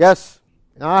 Yes.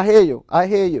 I hear you.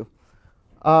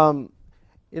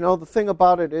 The thing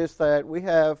about it is that we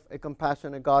have a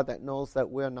compassionate God that knows that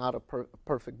we're not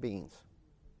perfect beings.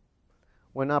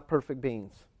 We're not perfect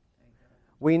beings.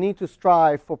 We need to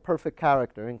strive for perfect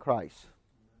character in Christ.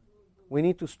 We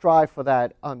need to strive for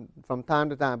that from time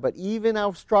to time. But even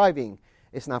our striving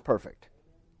is not perfect.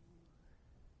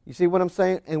 You see what I'm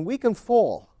saying? And we can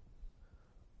fall.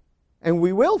 And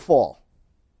we will fall.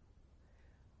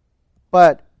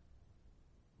 But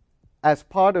as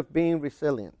part of being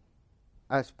resilient,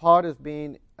 as part of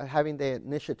having the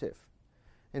initiative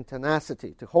and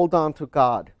tenacity to hold on to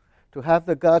God, to have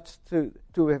the guts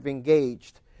to have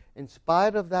engaged, in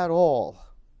spite of that all,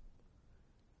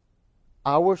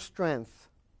 our strength,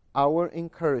 our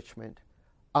encouragement,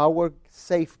 our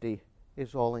safety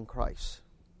is all in Christ.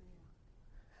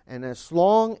 And as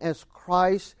long as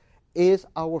Christ is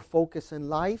our focus in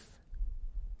life,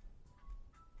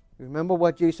 remember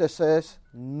what Jesus says,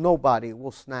 nobody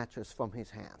will snatch us from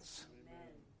his hands. Amen.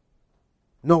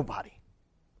 Nobody.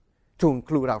 To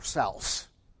include ourselves.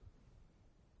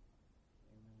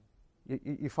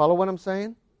 You follow what I'm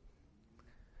saying?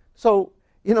 So,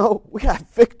 we have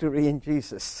victory in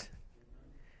Jesus.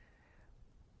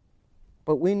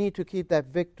 But we need to keep that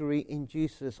victory in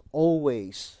Jesus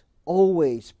always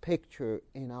pictured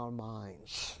in our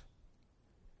minds.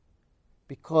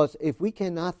 Because if we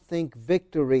cannot think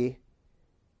victory,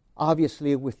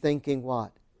 obviously we're thinking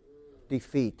what?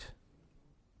 Defeat.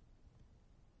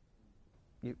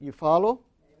 You follow?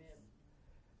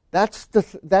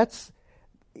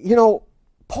 Amen.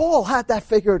 Paul had that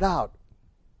figured out.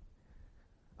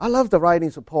 I love the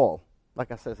writings of Paul.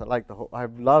 Like I said, I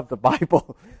love the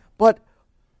Bible. But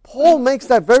Paul makes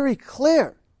that very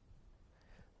clear.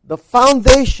 The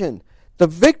foundation, the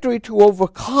victory to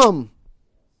overcome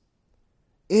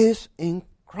is in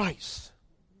Christ.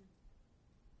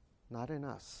 Not in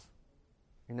us.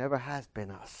 It never has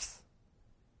been us.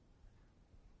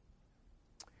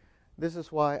 This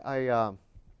is why I,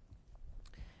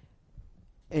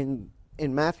 in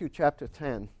Matthew chapter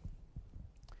 10,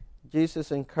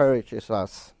 Jesus encourages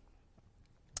us.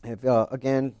 If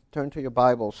again, turn to your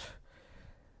Bibles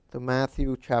to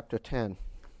Matthew chapter 10.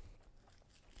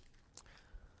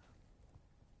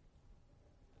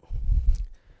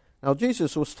 Now,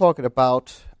 Jesus was talking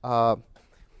about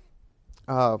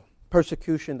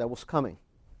persecution that was coming.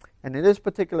 And in this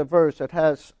particular verse, it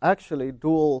has actually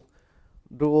dual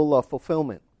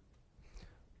fulfillment.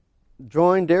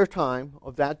 During their time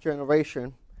of that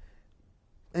generation,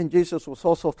 and Jesus was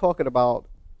also talking about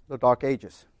the Dark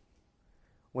Ages,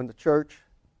 when the church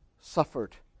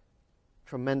suffered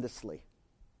tremendously.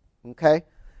 Okay?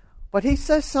 But he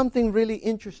says something really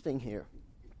interesting here.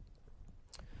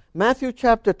 Matthew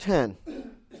chapter 10.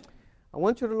 I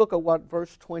want you to look at what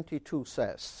verse 22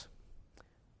 says.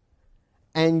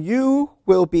 And you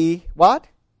will be, what?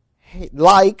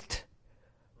 Liked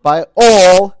by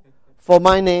all for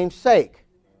my name's sake.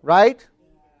 Right?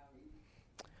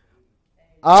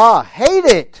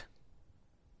 Hated.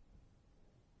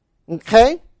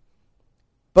 Okay?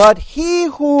 But he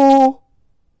who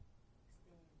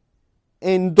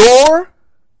endure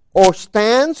or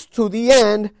stands to the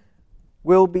end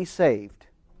will be saved.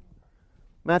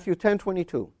 Matthew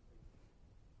 10:22.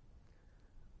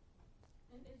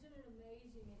 And isn't it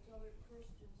amazing it's other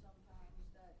Christians sometimes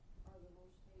that are the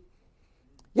most hateful?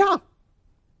 Yeah.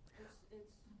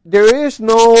 It's There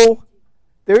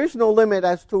is no limit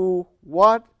as to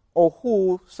what or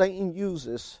who Satan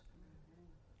uses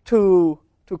to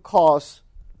cause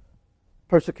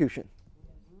persecution.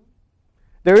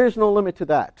 There is no limit to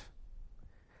that.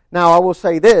 Now, I will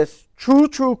say this.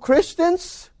 True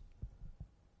Christians,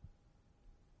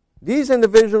 these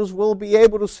individuals will be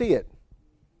able to see it.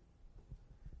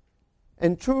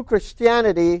 And true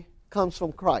Christianity comes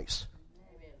from Christ.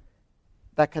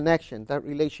 that connection, that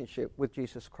relationship with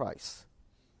Jesus Christ.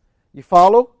 You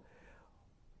follow?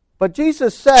 But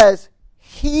Jesus says,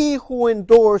 he who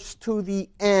endures to the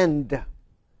end,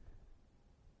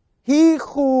 he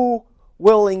who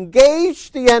will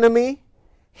engage the enemy,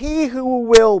 he who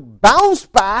will bounce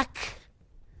back,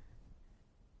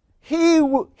 he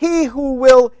who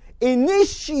will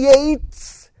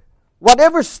initiate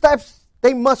whatever steps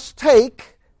they must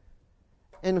take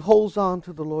and holds on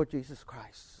to the Lord Jesus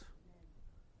Christ.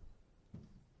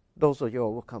 Those are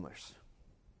your overcomers.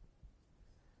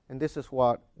 And this is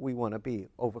what we want to be,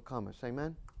 overcomers.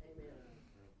 Amen? Amen.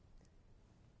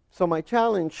 So my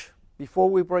challenge, before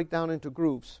we break down into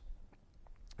groups,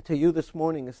 to you this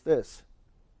morning is this.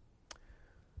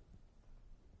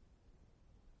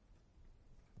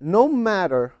 No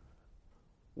matter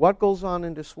what goes on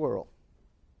in this world,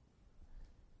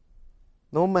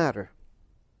 no matter,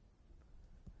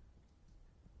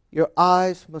 your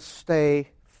eyes must stay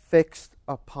fixed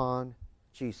upon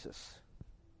Jesus.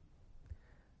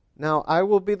 Now, I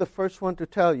will be the first one to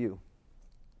tell you,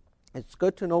 it's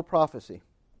good to know prophecy.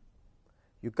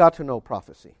 You've got to know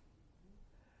prophecy.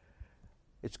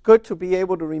 It's good to be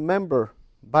able to remember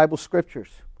Bible scriptures.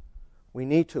 We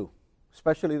need to,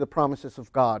 especially the promises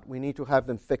of God. We need to have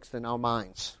them fixed in our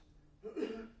minds.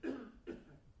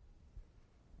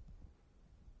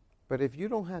 But if you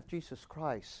don't have Jesus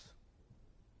Christ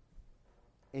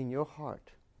in your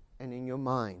heart and in your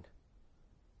mind,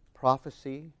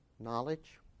 prophecy,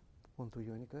 knowledge, won't do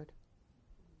you any good.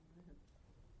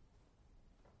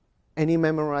 Any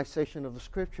memorization of the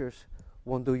scriptures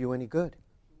won't do you any good.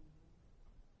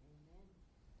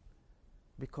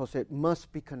 Because it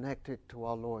must be connected to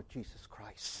our Lord Jesus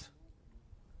Christ.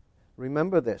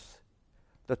 Remember this.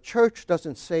 The church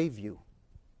doesn't save you.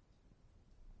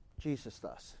 Jesus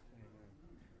does.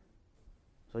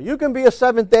 So you can be a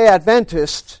Seventh-day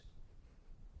Adventist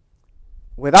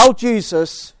without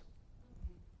Jesus,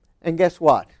 and guess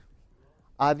what?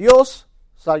 Adiós,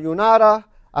 sayonara,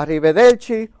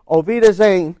 arrivederci, auf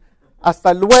Wiedersehen,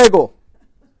 hasta luego,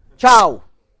 ciao.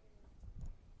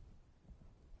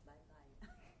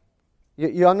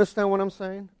 You understand what I'm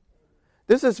saying?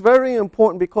 This is very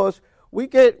important because we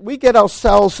get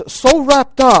ourselves so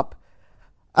wrapped up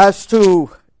as to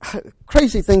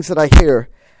crazy things that I hear.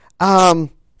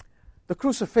 The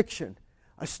crucifixion.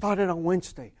 I started on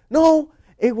Wednesday. No,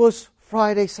 it was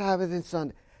Friday, Sabbath, and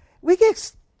Sunday. We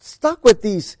get stuck with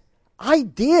these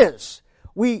ideas.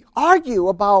 We argue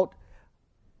about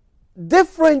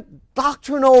different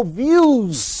doctrinal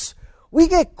views. We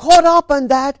get caught up in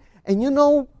that,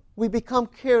 and we become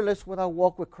careless with our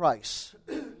walk with Christ.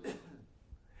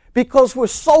 Because we're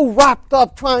so wrapped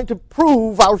up trying to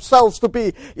prove ourselves to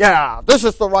be, this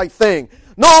is the right thing.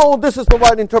 No, this is the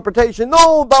right interpretation.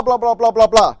 No, blah, blah, blah, blah, blah,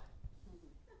 blah.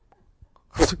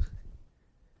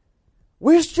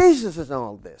 Where's Jesus in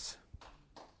all this?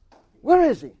 Where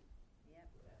is he?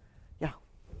 Yeah.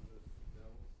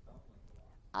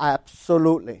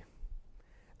 Absolutely.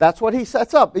 That's what he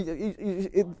sets up. Yeah.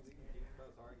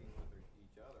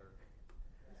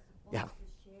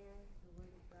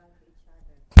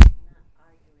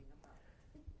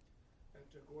 At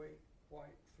the great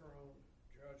white throne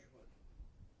judgment,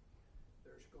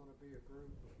 there's going to be a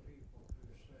group of people who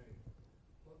say,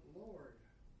 but Lord,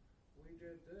 we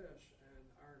did this, and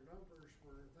our numbers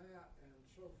were that, and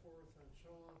so forth and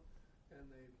so on, and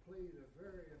they plead a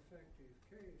very effective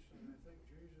case, and I think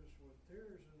Jesus, with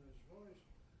tears in his voice,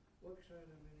 looks at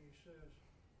him and he says,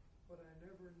 but I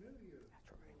never knew you.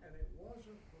 And it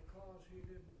wasn't because he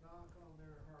didn't knock on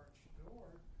their heart's door.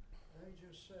 They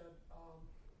just said,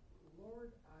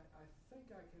 Lord, I think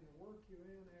I can work you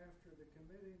in after the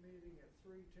committee meeting at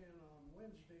 3:10 on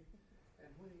Wednesday.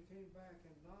 And when he came back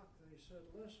and knocked, they said,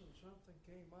 listen, something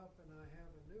came up and I have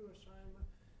a new assignment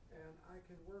and I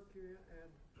can work you in. And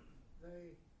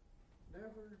they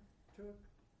never took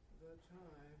the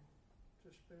time to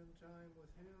spend time with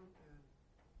him, and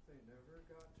they never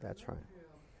got to know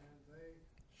him. And they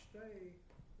stay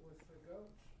with the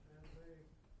goats, and they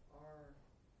are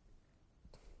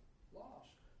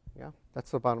lost. Yeah, that's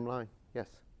the bottom line. Yes.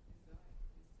 The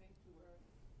sanctuary,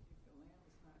 if the lamb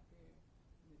is not there,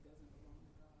 then it doesn't belong to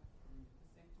God. The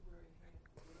sanctuary had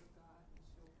the word of God, the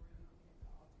showbread, it had the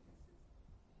ordinances,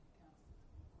 and counsel.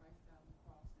 When Christ died on the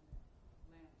cross, and the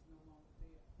lamb is no longer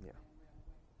there, the lamb ran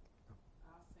away.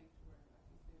 Our sanctuary, like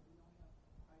you said, we don't have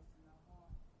Christ in our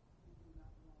heart, we do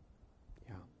not belong to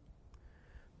God. Yeah.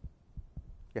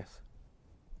 Yes.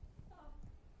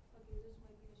 Okay, this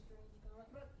might be a strange comment,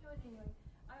 but anyway,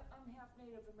 I'm half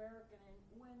Native American, and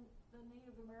when the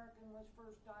Native American was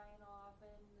first dying off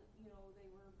and, they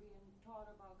were being taught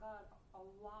about God, a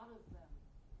lot of them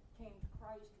came to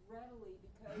Christ readily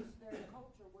because their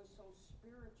culture was so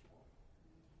spiritual.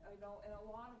 You know, and a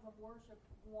lot of them worshiped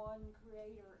one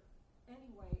creator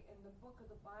anyway, and the book of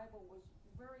the Bible was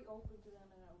very open to them,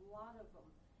 and a lot of them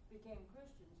became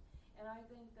Christians. And I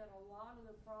think that a lot of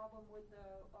the problem with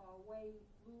the way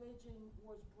religion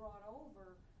was brought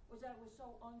over was that it was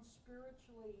so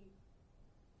unspiritually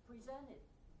presented.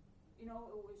 You know,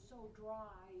 it was so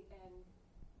dry and,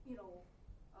 you know,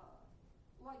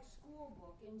 like school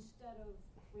book instead of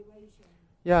relation.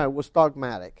 Yeah, it was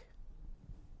dogmatic.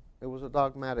 It was a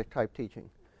dogmatic type teaching.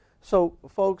 So,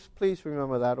 folks, please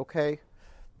remember that, okay?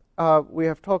 We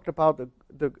have talked about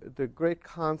the great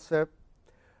concept,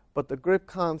 but the great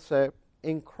concept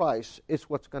in Christ is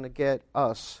what's going to get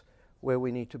us where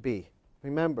we need to be.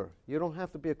 Remember, you don't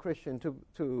have to be a Christian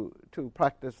to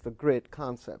practice the great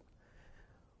concept.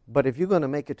 But if you're going to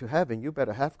make it to heaven, you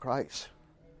better have Christ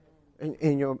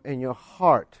in your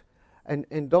heart,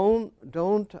 and don't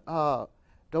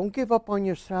give up on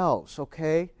yourselves.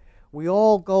 Okay, we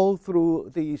all go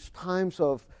through these times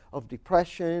of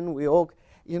depression. We all,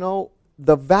 you know,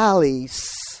 the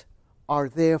valleys are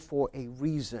there for a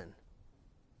reason.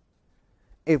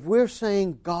 If we're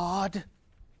saying, God,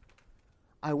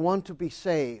 I want to be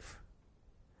saved,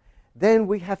 then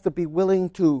we have to be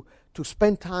willing to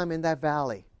spend time in that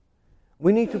valley.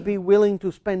 We need to be willing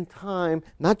to spend time,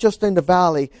 not just in the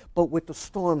valley, but with the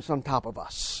storms on top of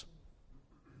us.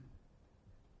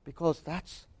 Because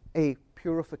that's a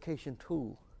purification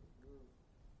tool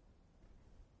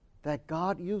that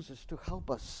God uses to help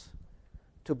us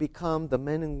to become the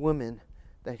men and women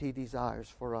that He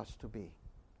desires for us to be.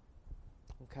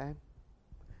 Okay?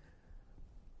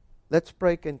 Let's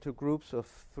break into groups of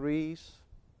threes.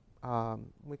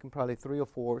 We can probably 3 or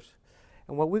 4s.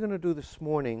 And what we're going to do this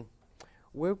morning,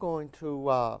 we're going to,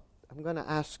 I'm going to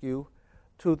ask you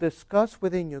to discuss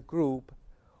within your group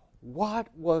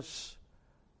what was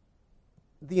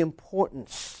the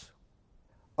importance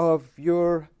of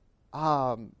your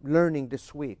learning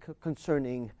this week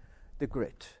concerning the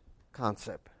grit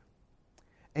concept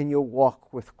and your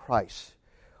walk with Christ.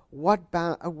 What do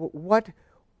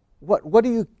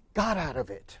you got out of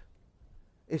it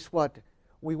is what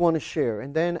we want to share.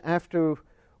 And then after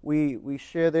we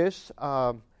share this,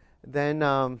 then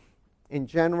in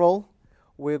general,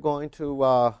 we're going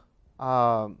to,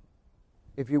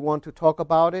 if you want to talk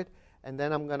about it, and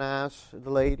then I'm going to ask the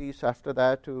ladies after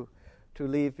that to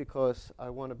leave because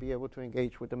I want to be able to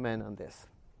engage with the men on this.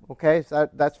 Okay, so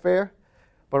that's fair?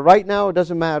 But right now, it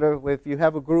doesn't matter. If you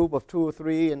have a group of 2 or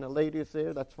 3 and the ladies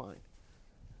there, that's fine.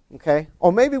 Okay?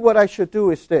 Or maybe what I should do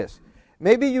is this.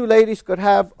 Maybe you ladies could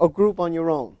have a group on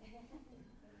your own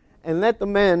and let the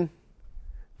men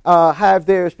have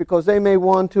theirs because they may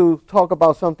want to talk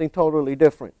about something totally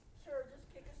different. Sure,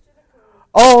 just kick us to the curb.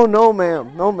 Oh, no,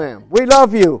 ma'am. No, ma'am. We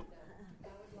love you. I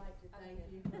would like to thank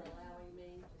you for allowing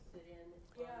me to sit in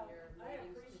on your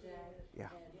meetings today. Yeah.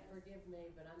 And forgive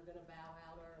me, but I'm going to bow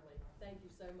out early. Thank you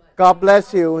so much. God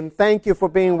bless you, and thank you for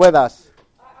being with us.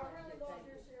 I really loved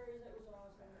your series. It was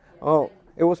awesome. Oh,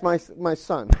 it was my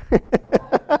son. I met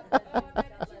your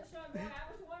son. Boy, I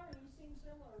was wondering, you seem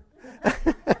similar.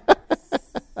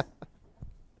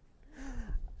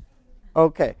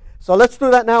 Okay, so let's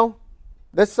do that now.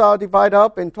 Let's divide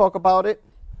up and talk about it.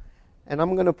 And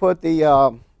I'm going to put the,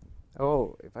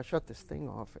 if I shut this thing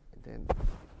off, then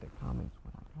the comments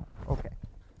will not. Okay.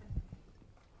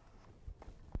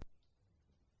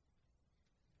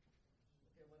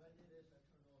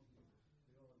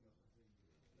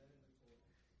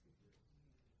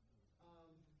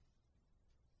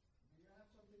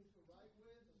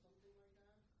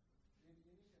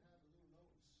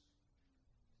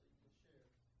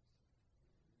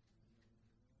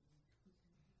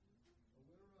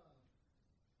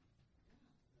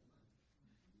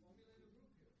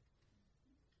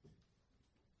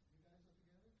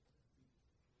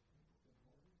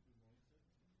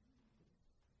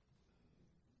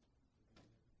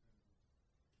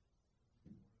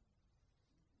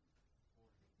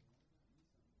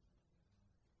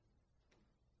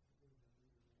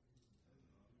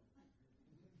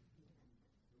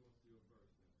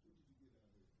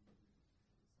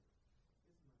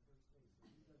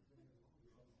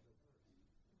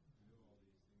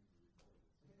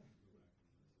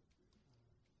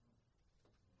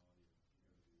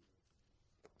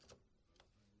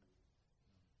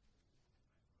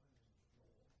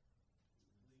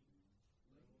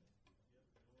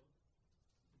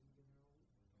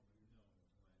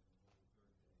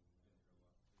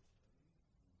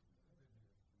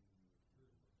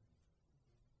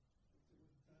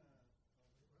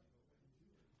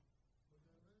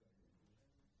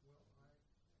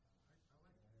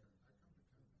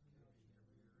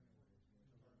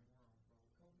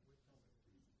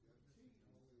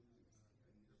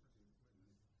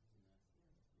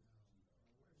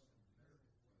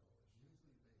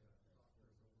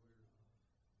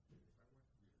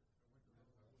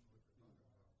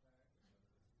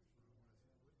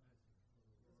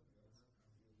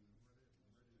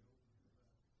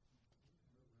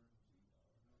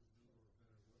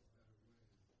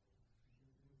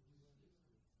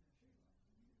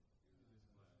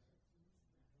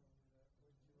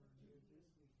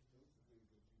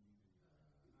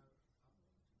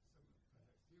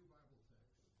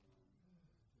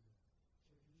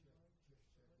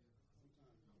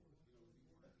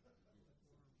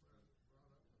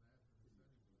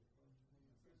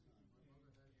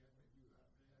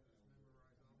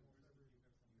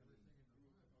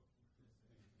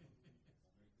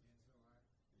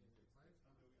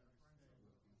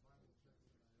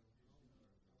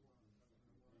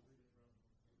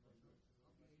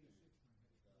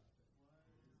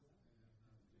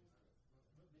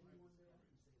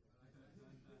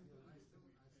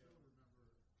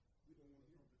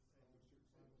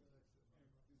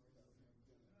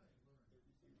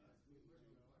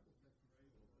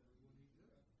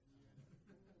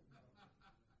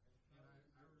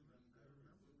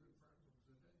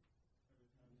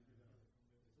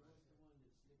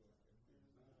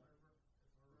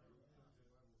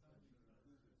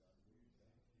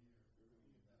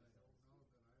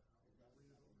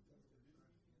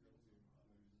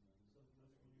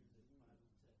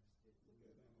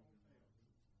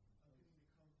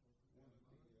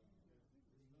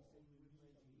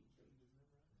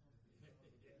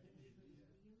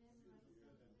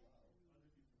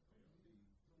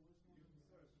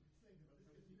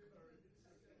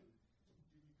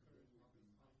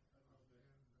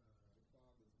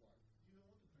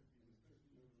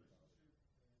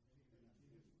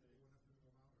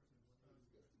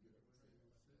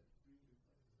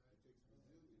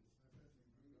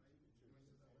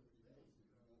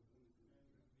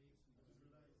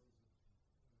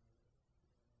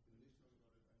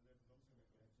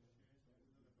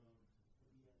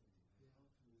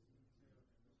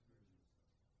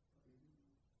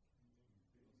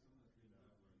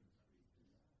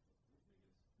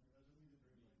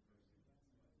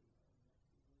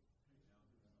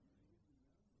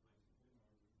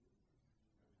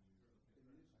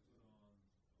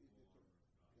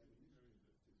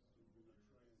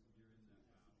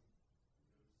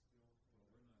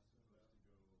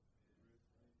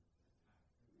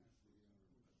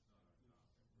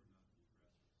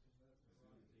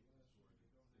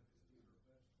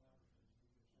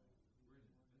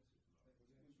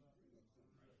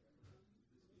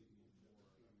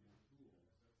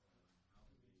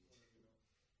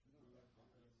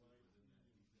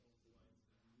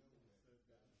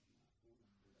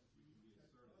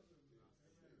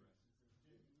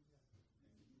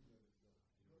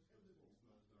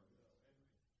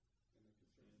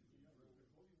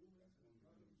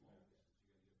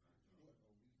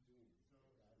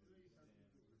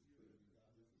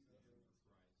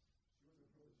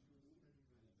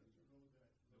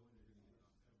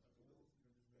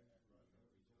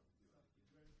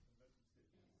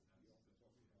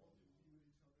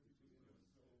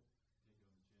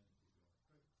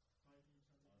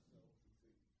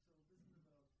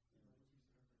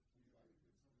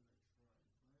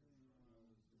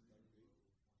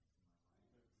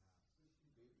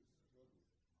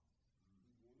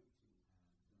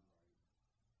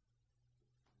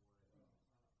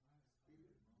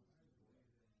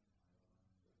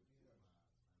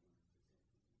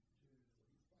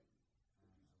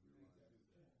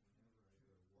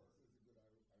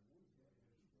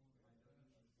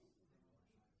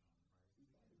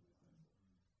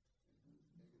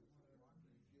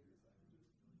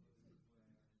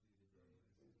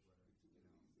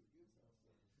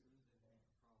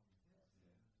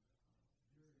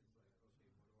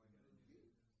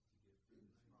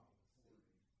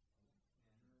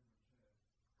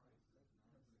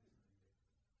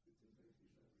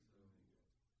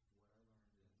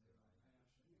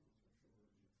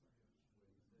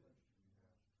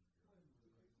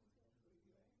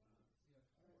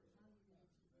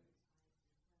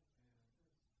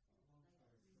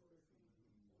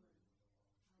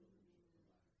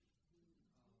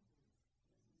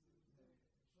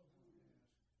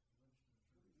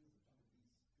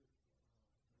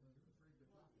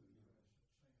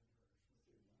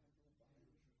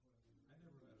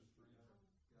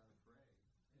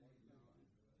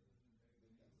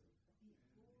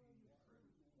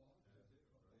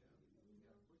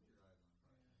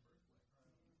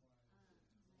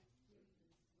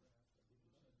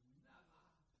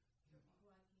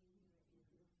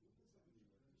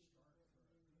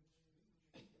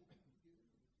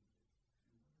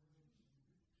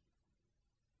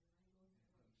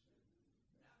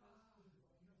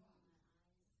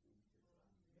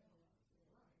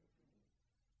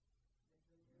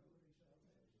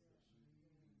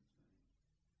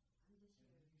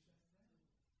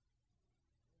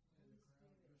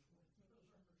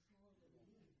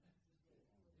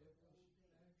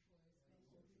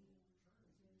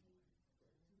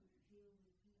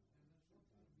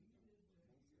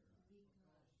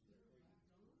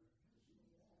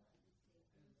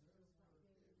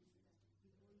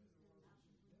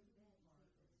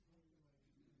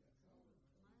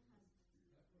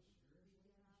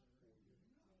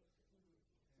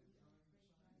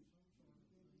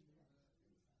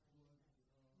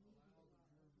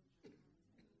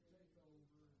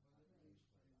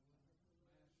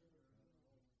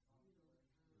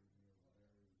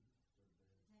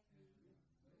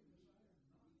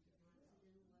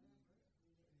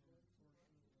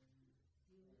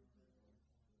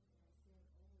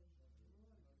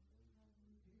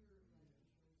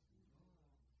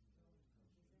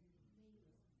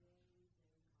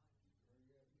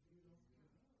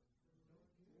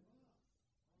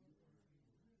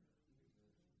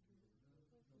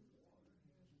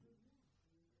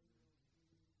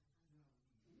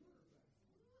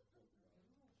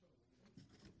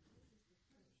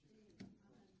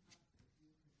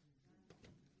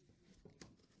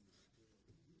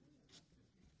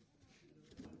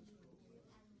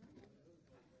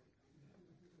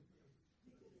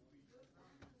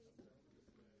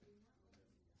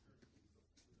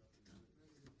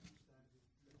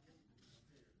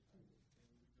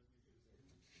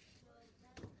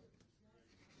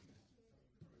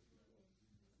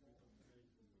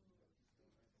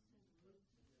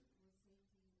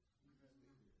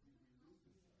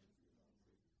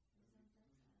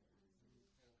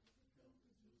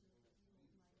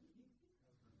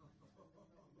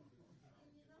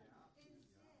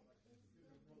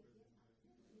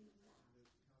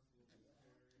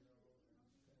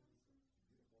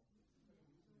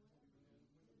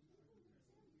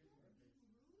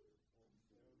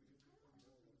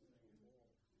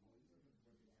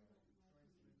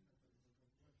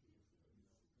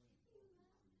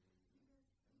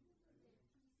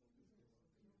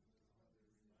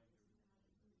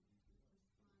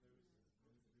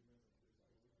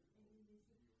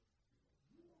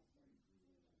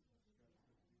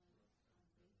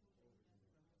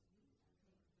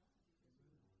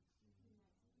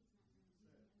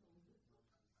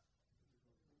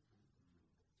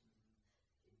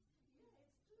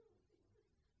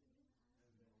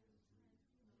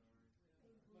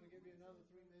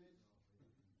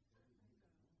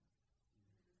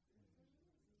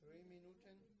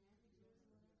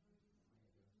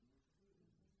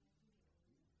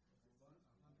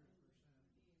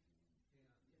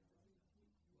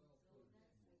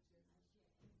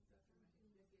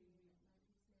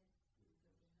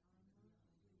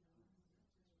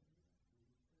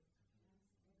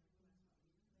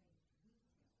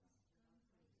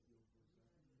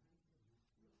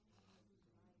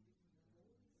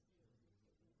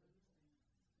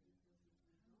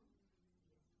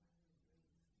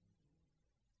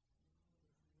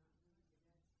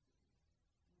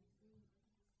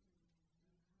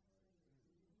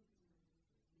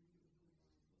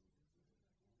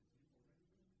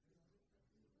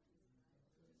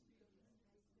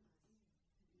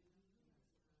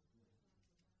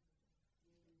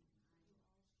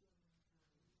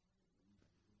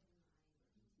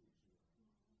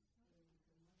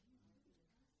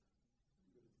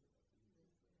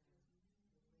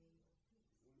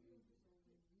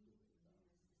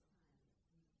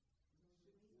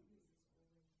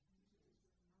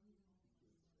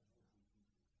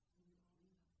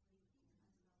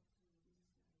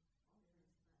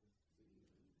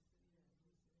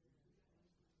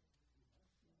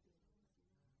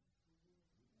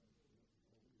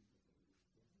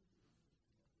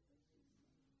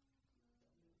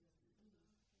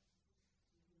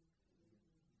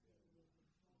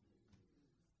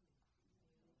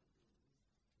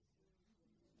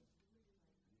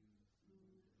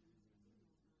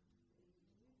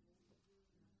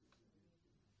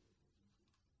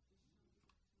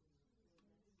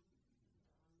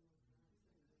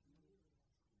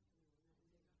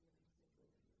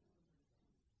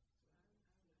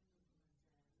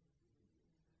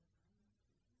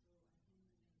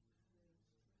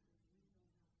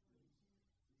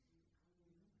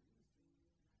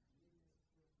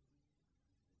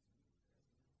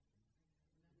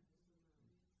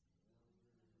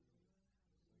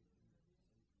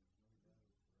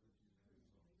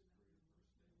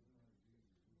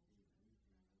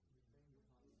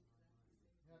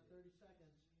 30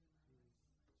 seconds. That if you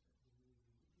are 100%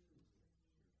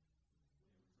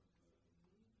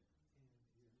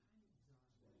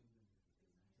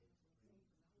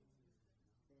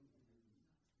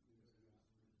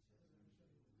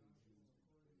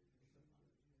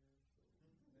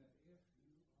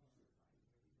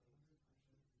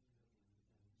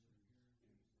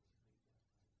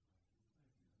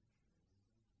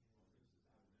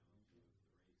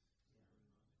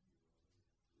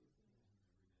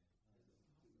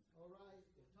 All right,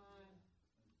 time.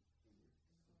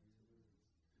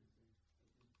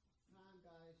 Time,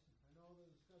 guys. I know the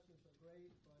discussions are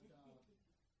great, but let's.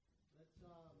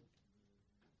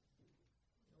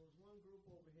 There was one group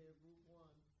over here, group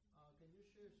one. Can you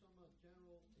share some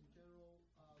general? They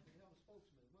have a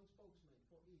spokesman, one spokesman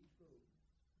for each group.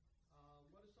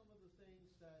 What are some of the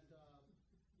things that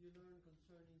you learned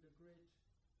concerning the grit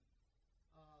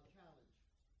challenge?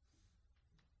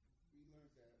 We learned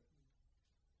that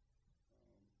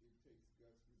it takes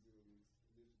guts, resilience,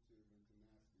 initiative, and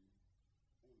tenacity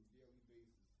on a daily basis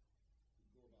to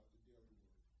go about your daily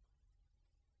work.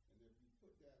 And if you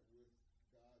put that with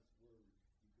God's word,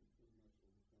 you can pretty much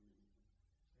overcome anything.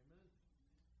 Amen.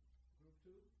 Group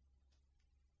two?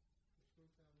 This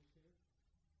group that was here?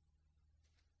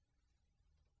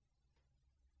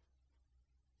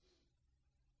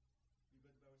 You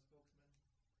been our spokesman?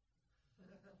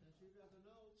 Since you got the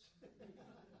notes.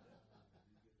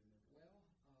 Well,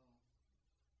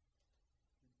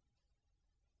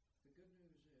 the good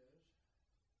news is,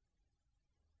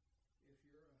 if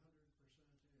you're 100%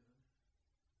 in,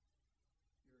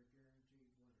 you're a guaranteed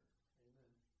winner.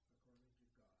 Amen. According to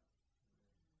God.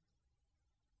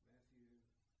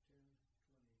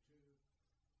 Matthew 10:22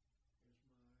 is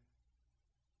my reference.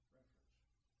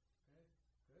 Okay,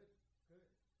 good.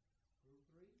 Group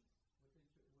three, what did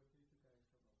you guys come up with?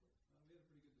 We had a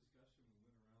pretty good discussion. We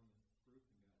went around the group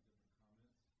and got different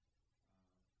comments.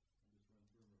 I'll just run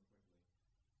through them real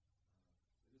quickly.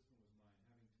 This one was mine,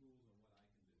 having tools on what I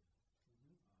can do.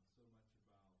 So much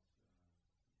about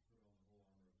put on the whole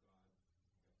armor of God.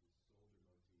 You got this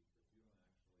soldier motif, but you're not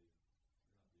the aggressor.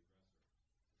 It's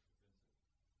defensive.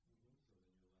 So then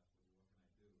you're left with, what can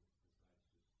I do besides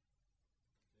just defend?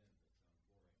 That sounds boring. That gets complacency and so forth. No, I have some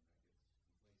tools for that.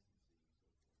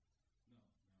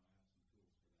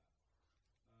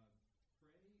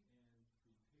 Pray and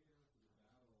prepare for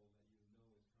the battle that you know is coming. Like, for example, if you know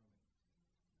you're going to have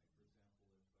a difficult day at work,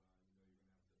 or maybe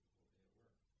this difficult person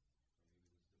at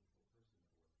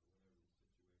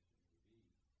work, or whatever the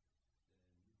situation may be,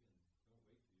 then you can,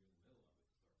 don't wait till you're in the middle of it to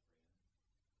start praying. Pray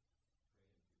and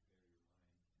prepare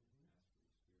your mind and ask for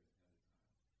the Spirit ahead of time.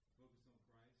 Focus on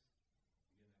Christ. Again,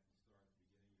 that can start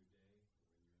at the beginning of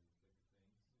your day or when you're in the thick of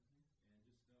things. And just know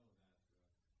that it's going to happen every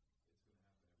day.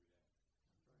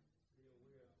 That's right. Be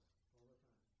aware all the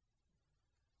time.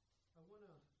 I want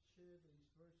to share these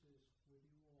verses with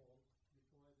you all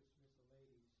before I dismiss the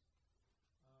ladies.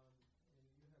 And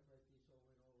you have read these over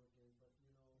and over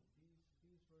again, but you know,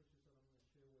 these verses that I'm going to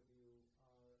share with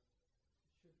you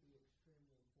should be extremely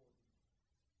important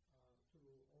to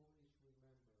always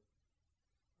remember.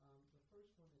 The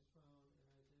first one is found in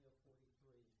Isaiah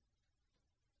 43.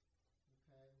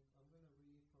 Okay, I'm going to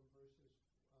read from verses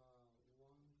 1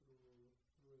 through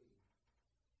 3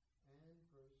 and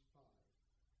verse 5.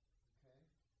 Okay?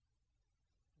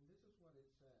 And this is what it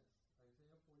says.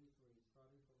 Isaiah 43,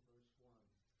 starting from verse 1.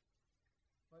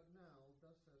 But now,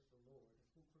 thus says the Lord,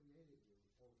 who created you,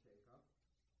 O Jacob,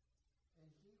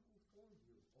 and he who formed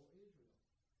you, O Israel.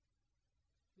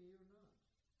 Fear not,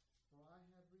 for I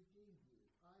have redeemed you.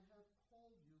 I have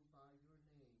called you by your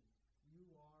name. You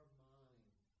are mine.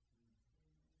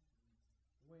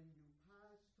 When you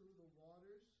pass through the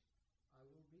waters, I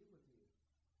will be with you.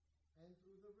 And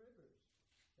through the rivers,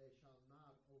 they shall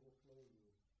not overflow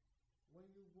you. When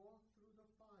you walk through the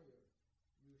fire,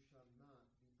 you shall not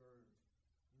be burned,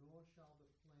 nor shall the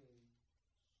flame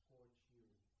scorch you.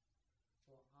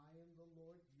 For I am the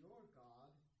Lord your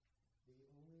God, the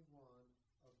only one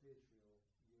of Israel,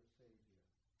 your Savior.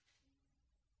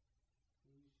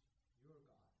 He's your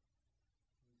God.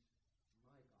 He's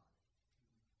my God.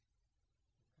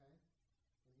 Okay?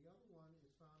 And the other one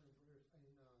is found in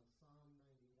Psalm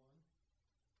 91.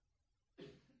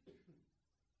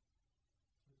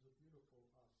 It's a beautiful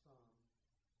psalm.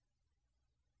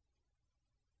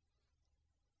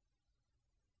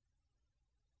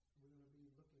 We're going to be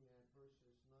looking at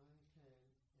verses 9, 10,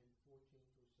 and 14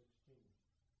 through 16.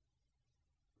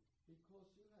 Because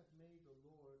you have made the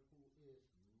Lord, who is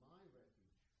my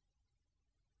refuge,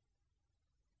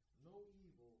 no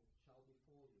evil shall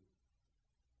befall you,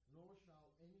 nor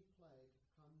shall any plague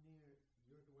come near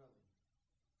your dwelling.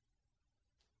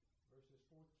 Verses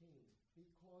 14,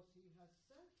 because he has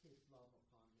set his love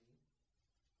upon me,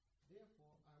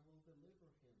 therefore I will deliver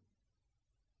him.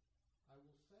 I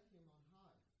will set him on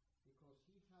high, because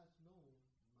he has known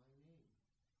my name.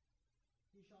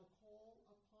 He shall call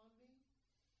upon me,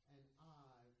 and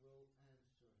I will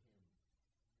answer him.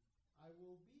 I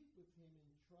will be with him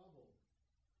in trouble.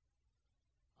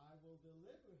 I will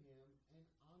deliver him and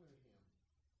honor him.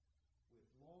 With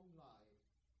long life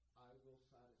I will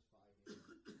satisfy him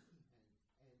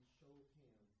and show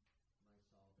him my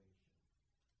salvation.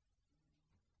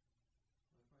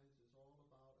 My friends, it's all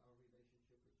about our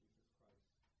relationship with Jesus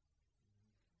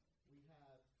Christ. We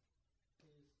have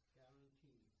his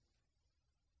guarantees.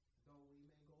 Though we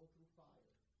may go through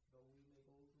fire, though we may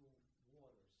go through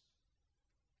waters,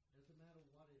 doesn't matter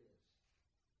what it is.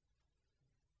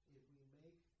 If we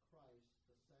make Christ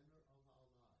the center of our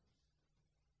lives,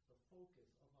 the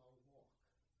focus